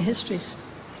forgotten in the histories,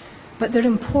 but they're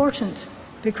important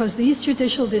because these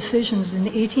judicial decisions in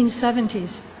the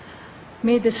 1870s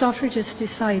made the suffragists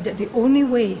decide that the only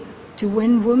way to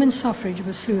win women's suffrage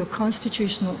was through a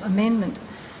constitutional amendment.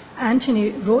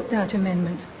 Anthony wrote that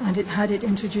amendment and had it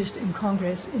introduced in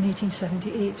Congress in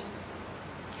 1878.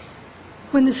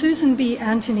 When the Susan B.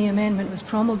 Anthony Amendment was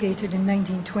promulgated in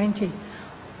 1920,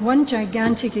 one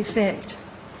gigantic effect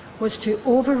was to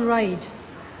override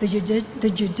the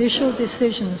judicial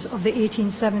decisions of the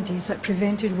 1870s that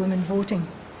prevented women voting.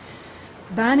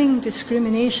 Banning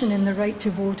discrimination in the right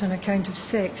to vote on account of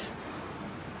sex,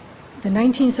 the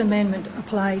 19th Amendment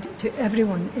applied to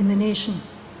everyone in the nation,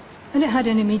 and it had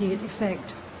an immediate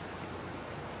effect.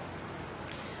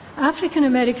 African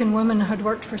American women had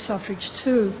worked for suffrage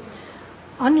too.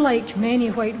 Unlike many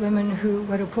white women who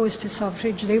were opposed to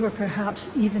suffrage, they were perhaps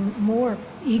even more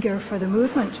eager for the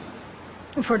movement,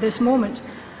 for this moment,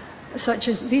 such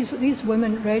as these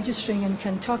women registering in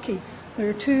Kentucky. There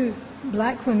are two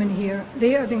black women here.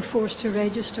 They are being forced to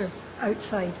register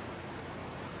outside.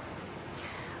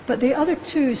 But the other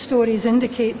two stories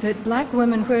indicate that black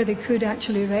women, where they could,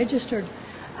 actually registered,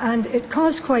 and it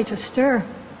caused quite a stir.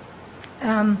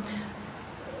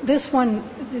 This one,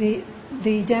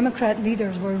 the Democrat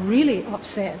leaders were really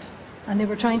upset, and they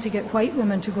were trying to get white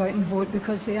women to go out and vote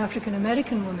because the African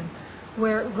American women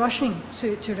were rushing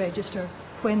to register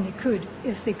when they could,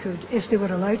 if they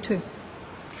were allowed to.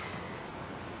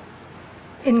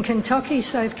 In Kentucky,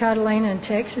 South Carolina, and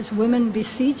Texas, women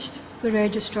besieged the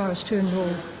registrars to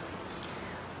enroll.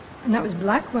 And that was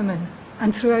black women.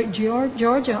 And throughout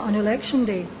Georgia on election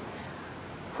day,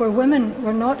 where women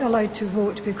were not allowed to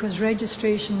vote because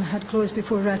registration had closed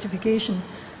before ratification,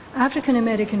 African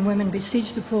American women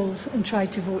besieged the polls and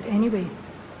tried to vote anyway.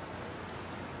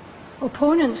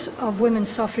 Opponents of women's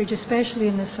suffrage, especially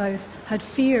in the South, had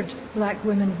feared black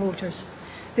women voters.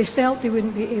 They felt they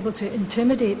wouldn't be able to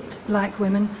intimidate black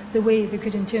women the way they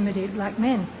could intimidate black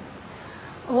men.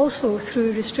 Also,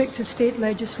 through restrictive state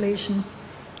legislation,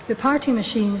 the party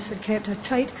machines had kept a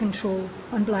tight control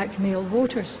on black male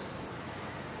voters.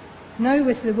 Now,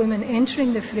 with the women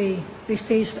entering the fray, they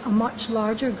faced a much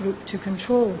larger group to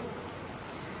control.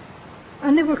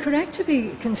 And they were correct to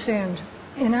be concerned.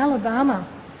 In Alabama,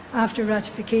 after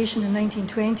ratification in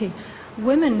 1920,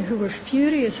 women who were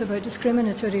furious about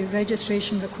discriminatory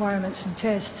registration requirements and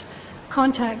tests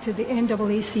contacted the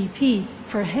NAACP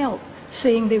for help,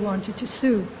 saying they wanted to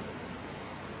sue.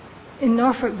 In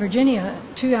Norfolk, Virginia,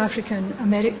 two African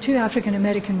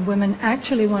American women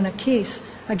actually won a case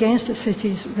against a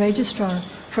city's registrar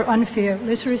for unfair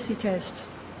literacy tests.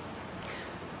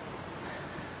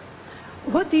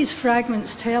 What these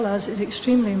fragments tell us is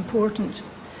extremely important,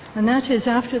 and that is,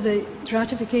 after the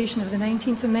ratification of the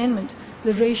 19th Amendment,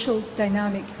 the racial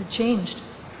dynamic had changed.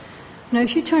 Now,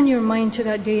 if you turn your mind to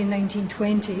that day in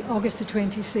 1920, August the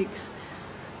 26th,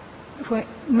 where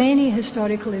many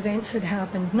historical events had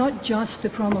happened, not just the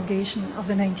promulgation of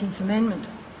the 19th Amendment.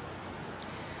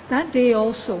 That day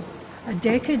also, a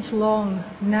decades-long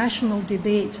national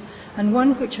debate, and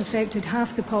one which affected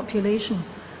half the population,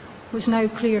 was now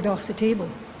cleared off the table.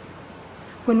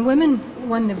 When women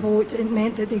won the vote, it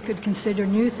meant that they could consider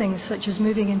new things, such as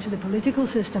moving into the political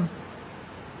system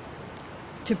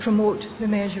to promote the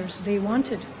measures they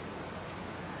wanted.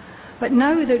 But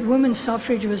now that women's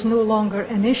suffrage was no longer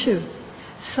an issue,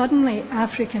 suddenly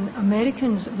African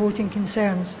Americans' voting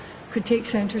concerns could take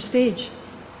centre stage.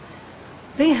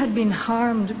 They had been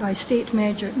harmed by state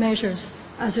measures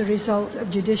as a result of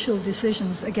judicial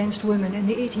decisions against women in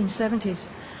the 1870s,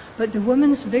 but the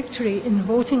women's victory in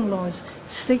voting laws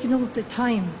signalled the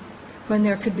time when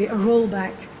there could be a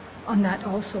rollback on that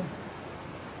also.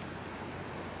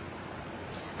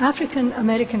 African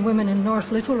American women in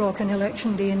North Little Rock on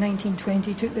election day in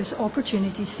 1920 took this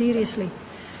opportunity seriously.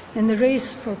 In the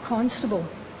race for constable,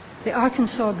 the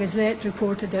Arkansas Gazette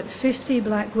reported that 50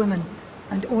 black women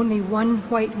and only one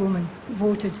white woman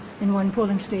voted in one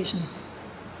polling station.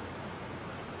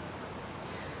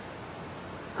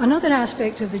 Another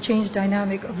aspect of the changed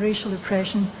dynamic of racial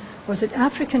oppression was that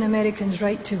African Americans'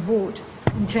 right to vote,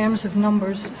 in terms of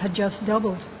numbers, had just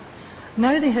doubled.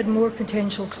 Now they had more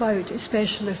potential clout,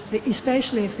 especially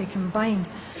if they combined.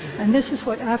 And this is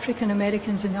what African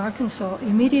Americans in Arkansas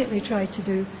immediately tried to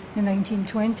do in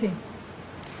 1920.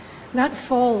 That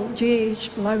fall,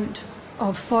 J.H. Blount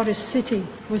of Forest City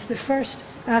was the first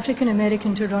African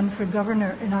American to run for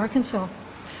governor in Arkansas.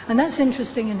 And that's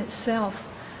interesting in itself.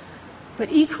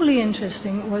 But equally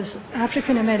interesting was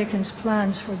African Americans'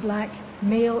 plans for black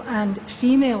male and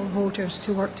female voters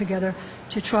to work together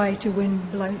to try to win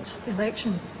Blount's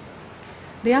election.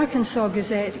 The Arkansas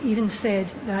Gazette even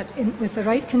said that with the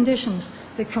right conditions,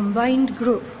 the combined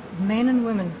group of men and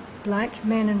women, black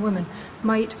men and women,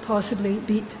 might possibly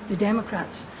beat the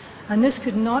Democrats. And this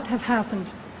could not have happened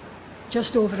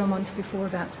just over a month before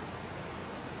that.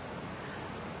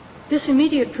 This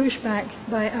immediate pushback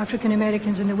by African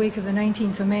Americans in the wake of the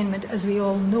 19th Amendment, as we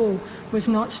all know, was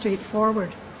not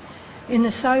straightforward. In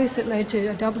the South, it led to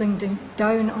a doubling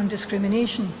down on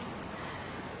discrimination.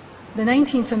 The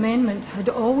 19th Amendment had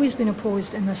always been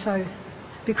opposed in the South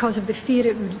because of the fear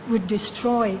it would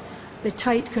destroy the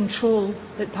tight control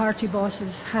that party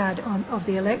bosses had of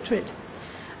the electorate.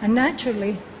 And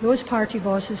naturally, those party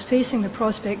bosses, facing the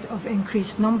prospect of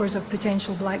increased numbers of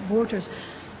potential black voters,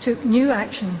 took new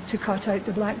action to cut out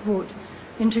the black vote,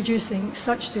 introducing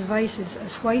such devices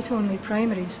as white-only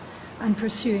primaries and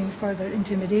pursuing further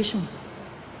intimidation.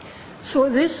 So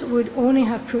this would only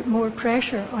have put more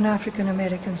pressure on African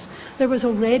Americans. There was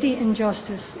already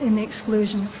injustice in the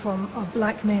exclusion of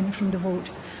black men from the vote.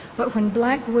 But when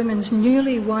black women's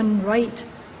newly won right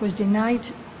was denied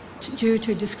due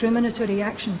to discriminatory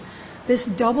action, this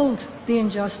doubled the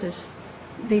injustice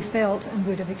they felt and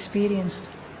would have experienced.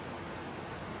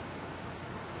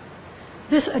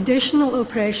 This additional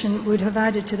oppression would have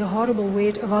added to the horrible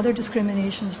weight of other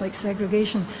discriminations like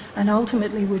segregation, and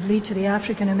ultimately would lead to the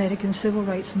African American civil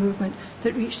rights movement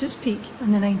that reached its peak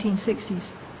in the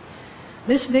 1960s.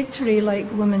 This victory, like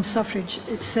women's suffrage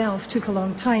itself, took a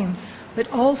long time,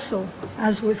 but also,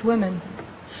 as with women,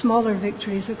 smaller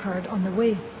victories occurred on the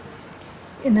way.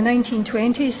 In the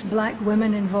 1920s, black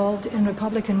women involved in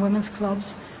Republican women's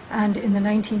clubs and in the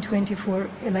 1924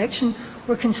 election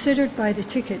were considered by the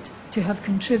ticket to have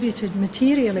contributed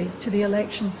materially to the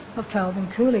election of Calvin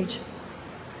Coolidge.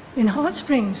 In Hot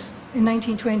Springs in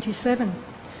 1927,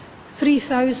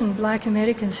 3,000 black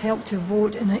Americans helped to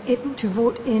vote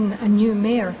in a new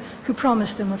mayor who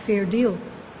promised them a fair deal.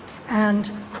 And,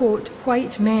 quote,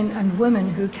 white men and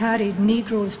women who carried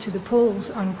Negroes to the polls,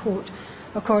 unquote,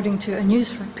 according to a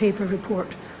newspaper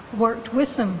report, worked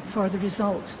with them for the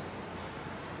result.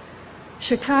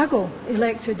 Chicago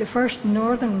elected the first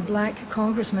northern black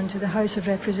congressman to the House of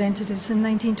Representatives in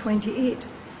 1928.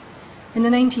 In the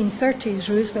 1930s,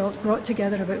 Roosevelt brought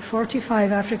together about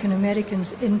 45 African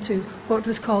Americans into what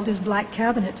was called his Black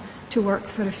Cabinet to work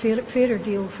for a fairer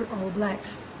deal for all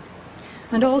blacks.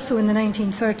 And also in the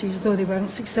 1930s, though they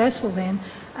weren't successful then,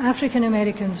 African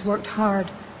Americans worked hard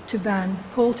to ban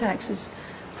poll taxes.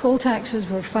 Poll taxes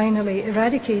were finally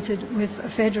eradicated with a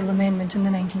federal amendment in the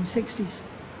 1960s.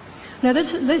 Now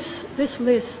this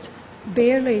list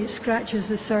barely scratches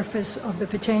the surface of the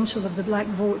potential of the black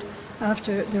vote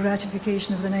after the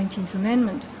ratification of the 19th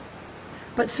Amendment.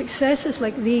 But successes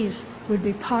like these would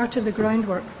be part of the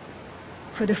groundwork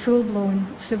for the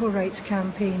full-blown civil rights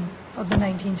campaign of the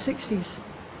 1960s.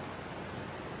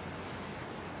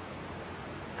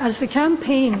 As the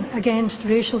campaign against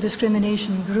racial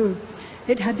discrimination grew,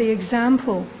 it had the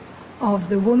example of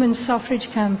the women's suffrage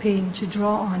campaign to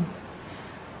draw on.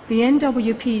 The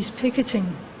NWP's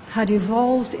picketing had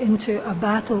evolved into a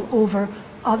battle over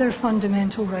other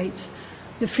fundamental rights,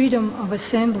 the freedom of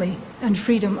assembly and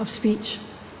freedom of speech.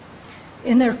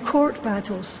 In their court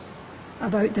battles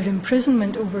about their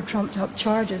imprisonment over trumped-up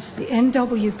charges, the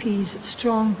NWP's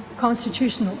strong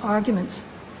constitutional arguments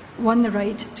won the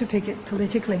right to picket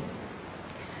politically.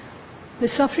 The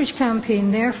suffrage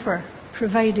campaign, therefore,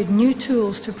 provided new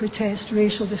tools to protest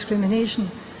racial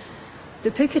discrimination. The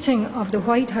picketing of the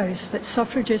White House that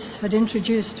suffragists had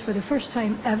introduced for the first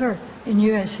time ever in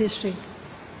US history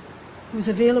was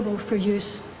available for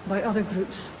use by other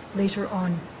groups later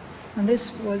on. And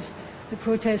this was the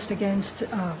protest against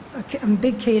a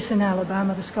big case in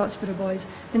Alabama, the Scottsboro Boys,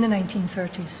 in the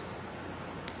 1930s.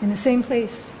 In the same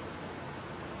place.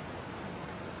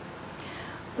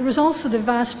 There was also the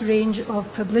vast range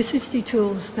of publicity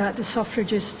tools that the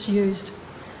suffragists used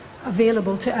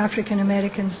available to African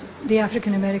Americans, the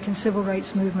African American civil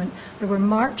rights movement. There were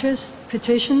marches,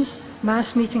 petitions,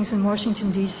 mass meetings in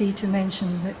Washington, D.C., to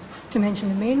mention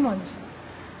the main ones.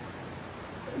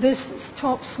 This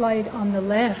top slide on the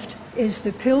left is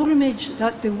the pilgrimage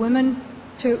that the women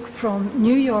took from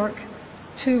New York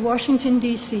to Washington,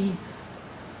 D.C.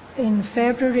 in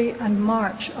February and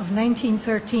March of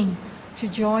 1913 to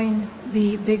join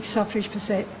the big suffrage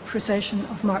procession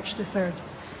of March the 3rd.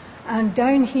 And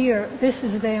down here, this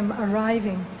is them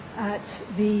arriving at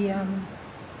the,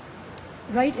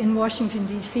 right in Washington,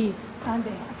 D.C. And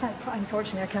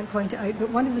unfortunately, I can't point it out, but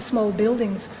one of the small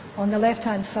buildings on the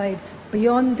left-hand side,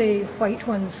 beyond the white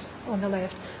ones on the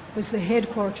left, was the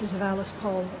headquarters of Alice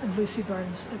Paul and Lucy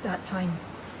Burns at that time.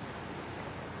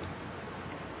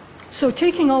 So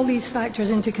taking all these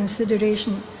factors into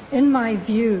consideration, in my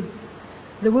view,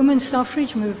 the women's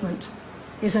suffrage movement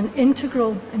is an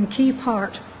integral and key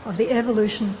part of the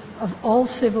evolution of all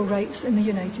civil rights in the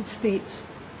United States.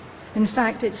 In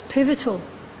fact, it's pivotal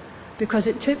because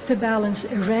it tipped the balance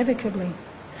irrevocably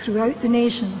throughout the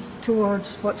nation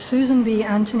towards what Susan B.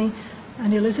 Anthony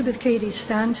and Elizabeth Cady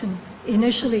Stanton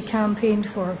initially campaigned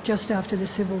for just after the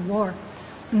Civil War,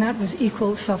 and that was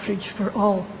equal suffrage for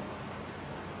all.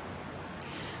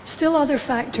 Still, other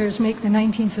factors make the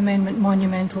 19th Amendment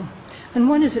monumental, and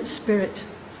one is its spirit.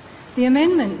 The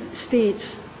amendment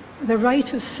states, "The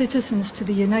right of citizens to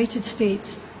the United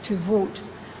States to vote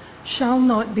shall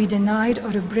not be denied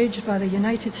or abridged by the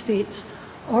United States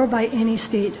or by any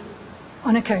state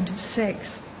on account of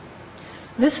sex."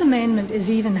 This amendment is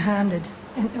even-handed,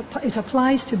 and it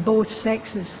applies to both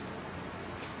sexes,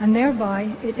 and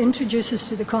thereby it introduces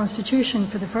to the Constitution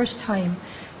for the first time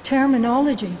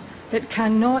terminology that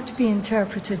cannot be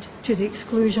interpreted to the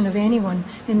exclusion of anyone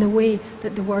in the way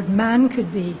that the word man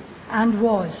could be and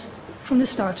was from the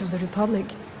start of the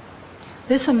Republic.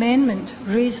 This amendment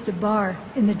raised the bar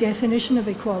in the definition of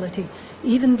equality,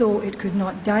 even though it could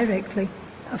not directly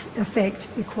affect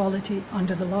equality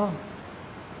under the law.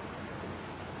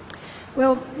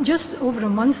 Well, just over a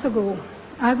month ago,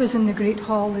 I was in the Great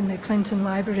Hall in the Clinton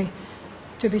Library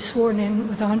to be sworn in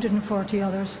with 140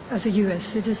 others as a US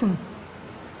citizen.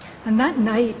 And that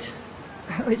night,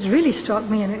 it really struck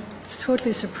me and it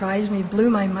totally surprised me, blew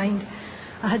my mind.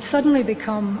 I had suddenly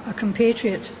become a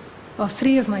compatriot of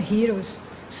three of my heroes,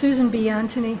 Susan B.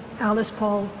 Anthony, Alice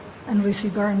Paul, and Lucy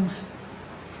Burns.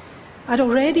 I'd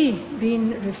already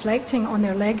been reflecting on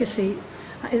their legacy.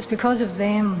 It's because of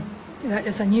them that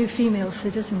as a new female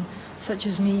citizen such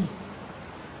as me,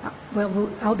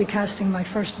 well, I'll be casting my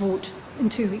first vote in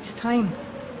 2 weeks' time.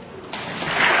 Thank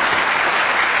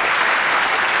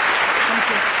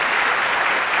you.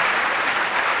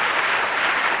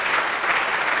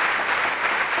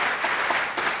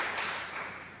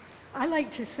 I like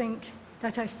to think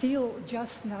that I feel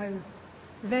just now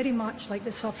very much like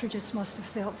the suffragists must have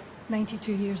felt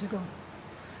 92 years ago.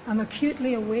 I'm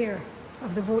acutely aware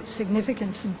of the vote's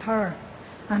significance and power,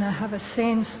 and I have a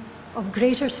sense of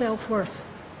greater self-worth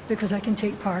because I can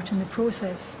take part in the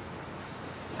process.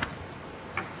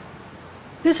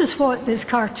 This is what this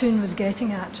cartoon was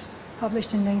getting at,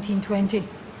 published in 1920.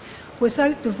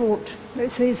 Without the vote,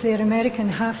 it says they're American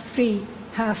half-free,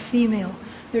 half-female.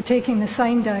 They're taking the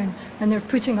sign down and they're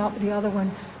putting up the other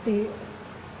one, the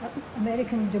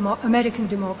American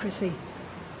democracy,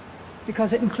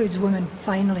 because it includes women,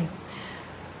 finally.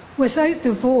 Without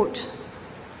the vote,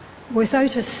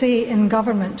 without a say in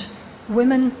government,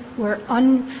 women were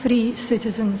unfree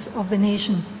citizens of the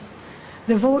nation.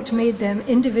 The vote made them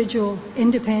individual,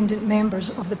 independent members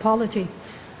of the polity,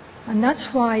 and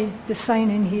that's why the sign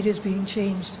in here is being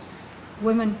changed.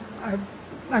 Women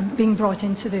are being brought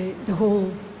into the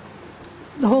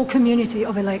whole community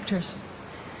of electors.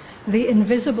 The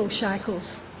invisible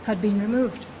shackles had been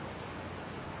removed.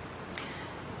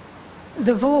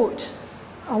 The vote,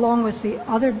 along with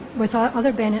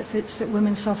other benefits that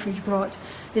women's suffrage brought,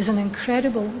 is an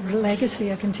incredible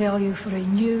legacy, I can tell you, for a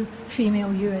new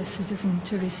female US citizen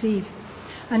to receive.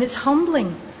 And it's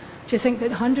humbling to think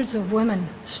that hundreds of women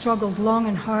struggled long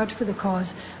and hard for the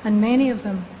cause, and many of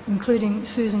them, including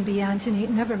Susan B. Anthony,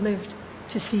 never lived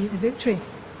to see the victory.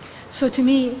 So to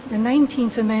me, the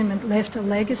 19th Amendment left a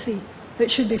legacy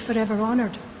that should be forever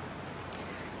honoured.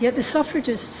 Yet the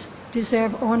suffragists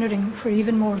deserve honouring for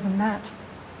even more than that.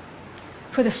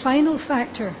 For the final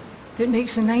factor that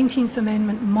makes the 19th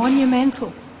Amendment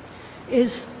monumental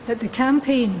is that the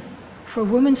campaign for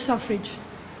women's suffrage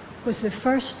was the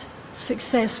first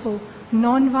successful,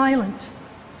 non-violent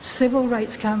civil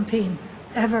rights campaign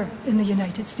ever in the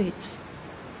United States.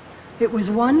 It was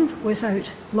won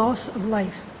without loss of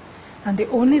life, and the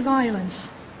only violence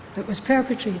that was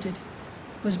perpetrated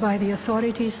was by the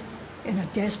authorities in a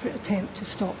desperate attempt to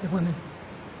stop the women.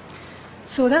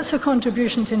 So that's a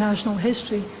contribution to national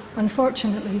history,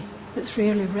 unfortunately, that's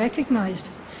rarely recognised.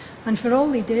 And for all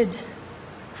they did,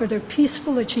 for their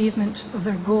peaceful achievement of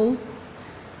their goal,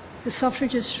 the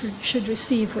suffragists should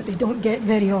receive what they don't get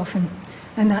very often,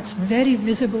 and that's very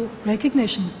visible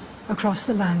recognition across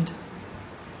the land.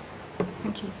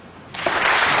 Thank you.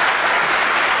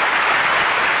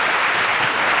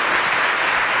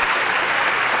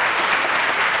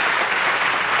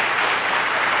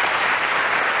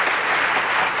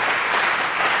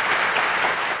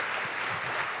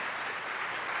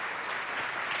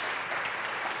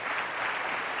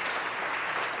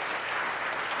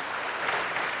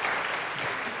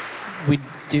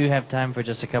 do have time for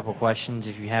just a couple questions.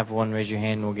 If you have one, raise your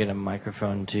hand. We'll get a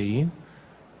microphone to you.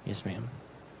 Yes, ma'am.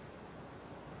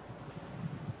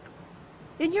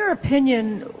 In your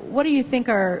opinion, what do you think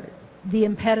are the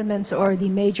impediments or the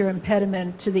major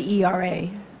impediment to the ERA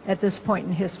at this point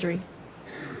in history?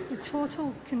 The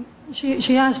total,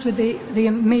 she asked with the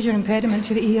major impediment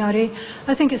to the ERA.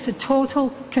 I think it's the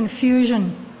total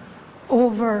confusion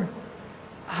over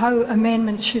how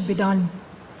amendments should be done.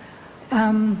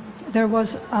 There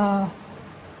was,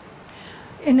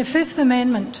 in the Fifth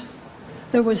Amendment,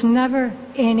 there was never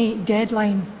any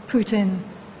deadline put in.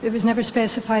 It was never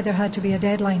specified there had to be a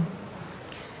deadline.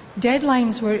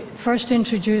 Deadlines were first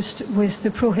introduced with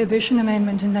the Prohibition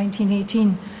Amendment in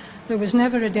 1918. There was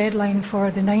never a deadline for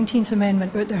the 19th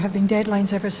Amendment, but there have been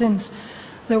deadlines ever since.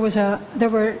 There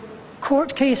were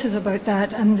court cases about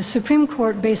that, and the Supreme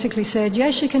Court basically said,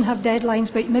 yes, you can have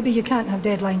deadlines, but maybe you can't have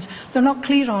deadlines. They're not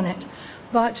clear on it.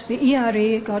 But the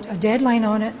ERA got a deadline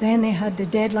on it, then they had the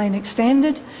deadline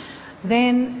extended,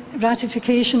 then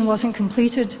ratification wasn't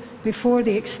completed before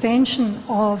the extension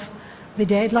of the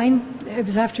deadline. It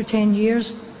was after 10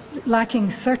 years, lacking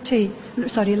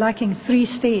 3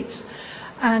 states.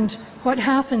 And what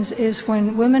happens is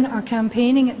when women are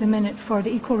campaigning at the minute for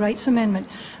the Equal Rights Amendment,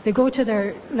 they go to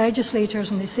their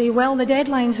legislators and they say, well, the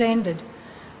deadline's ended,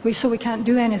 so we can't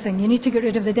do anything. You need to get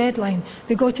rid of the deadline.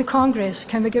 They go to Congress,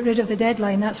 can we get rid of the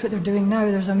deadline? That's what they're doing now.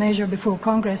 There's a measure before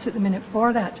Congress at the minute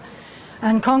for that.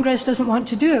 And Congress doesn't want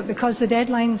to do it because the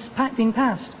deadline's been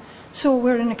passed. So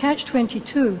we're in a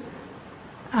catch-22.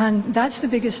 And that's the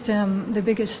biggest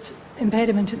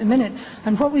impediment at the minute.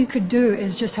 And what we could do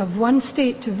is just have one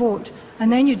state to vote,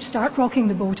 and then you'd start rocking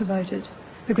the boat about it.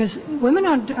 Because women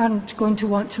aren't going to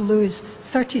want to lose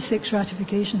 36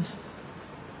 ratifications.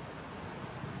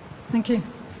 Thank you.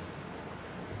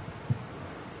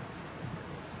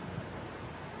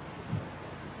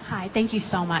 Hi, thank you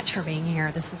so much for being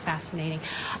here. This was fascinating.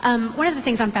 One of the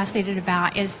things I'm fascinated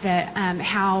about is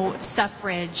how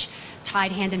suffrage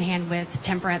tied hand in hand with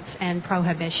temperance and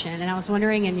prohibition. And I was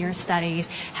wondering in your studies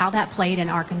how that played in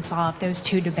Arkansas, if those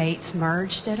two debates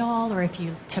merged at all, or if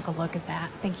you took a look at that.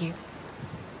 Thank you.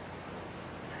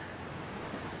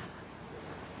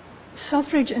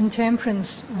 Suffrage and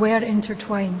temperance were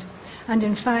intertwined. And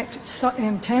in fact,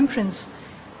 temperance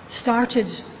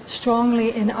started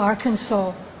strongly in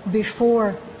Arkansas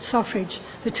before suffrage.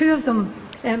 The two of them,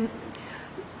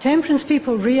 temperance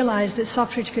people realized that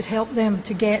suffrage could help them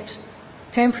to get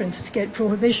temperance, to get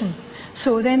prohibition.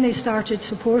 So then they started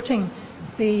supporting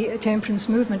the temperance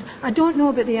movement. I don't know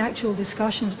about the actual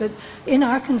discussions, but in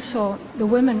Arkansas, the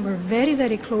women were very,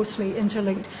 very closely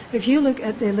interlinked. If you look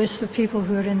at the lists of people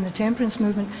who are in the temperance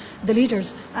movement, the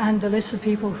leaders, and the lists of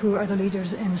people who are the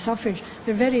leaders in suffrage,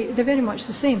 they're very much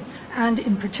the same. And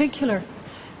in particular,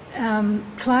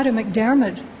 Clara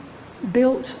McDermott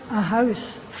built a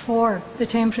house for the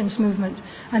temperance movement,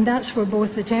 and that's where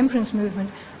both the temperance movement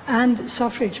and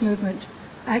suffrage movement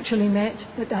actually met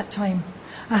at that time.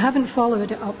 I haven't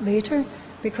followed it up later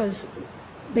because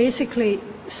basically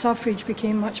suffrage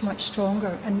became much, much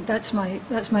stronger, and that's my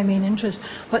main interest.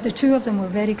 But the two of them were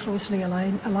very closely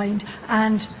aligned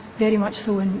and very much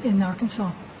so in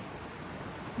Arkansas.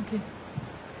 Thank you.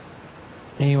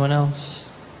 Anyone else?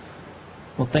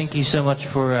 Well, thank you so much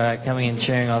for coming and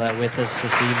sharing all that with us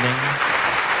this evening.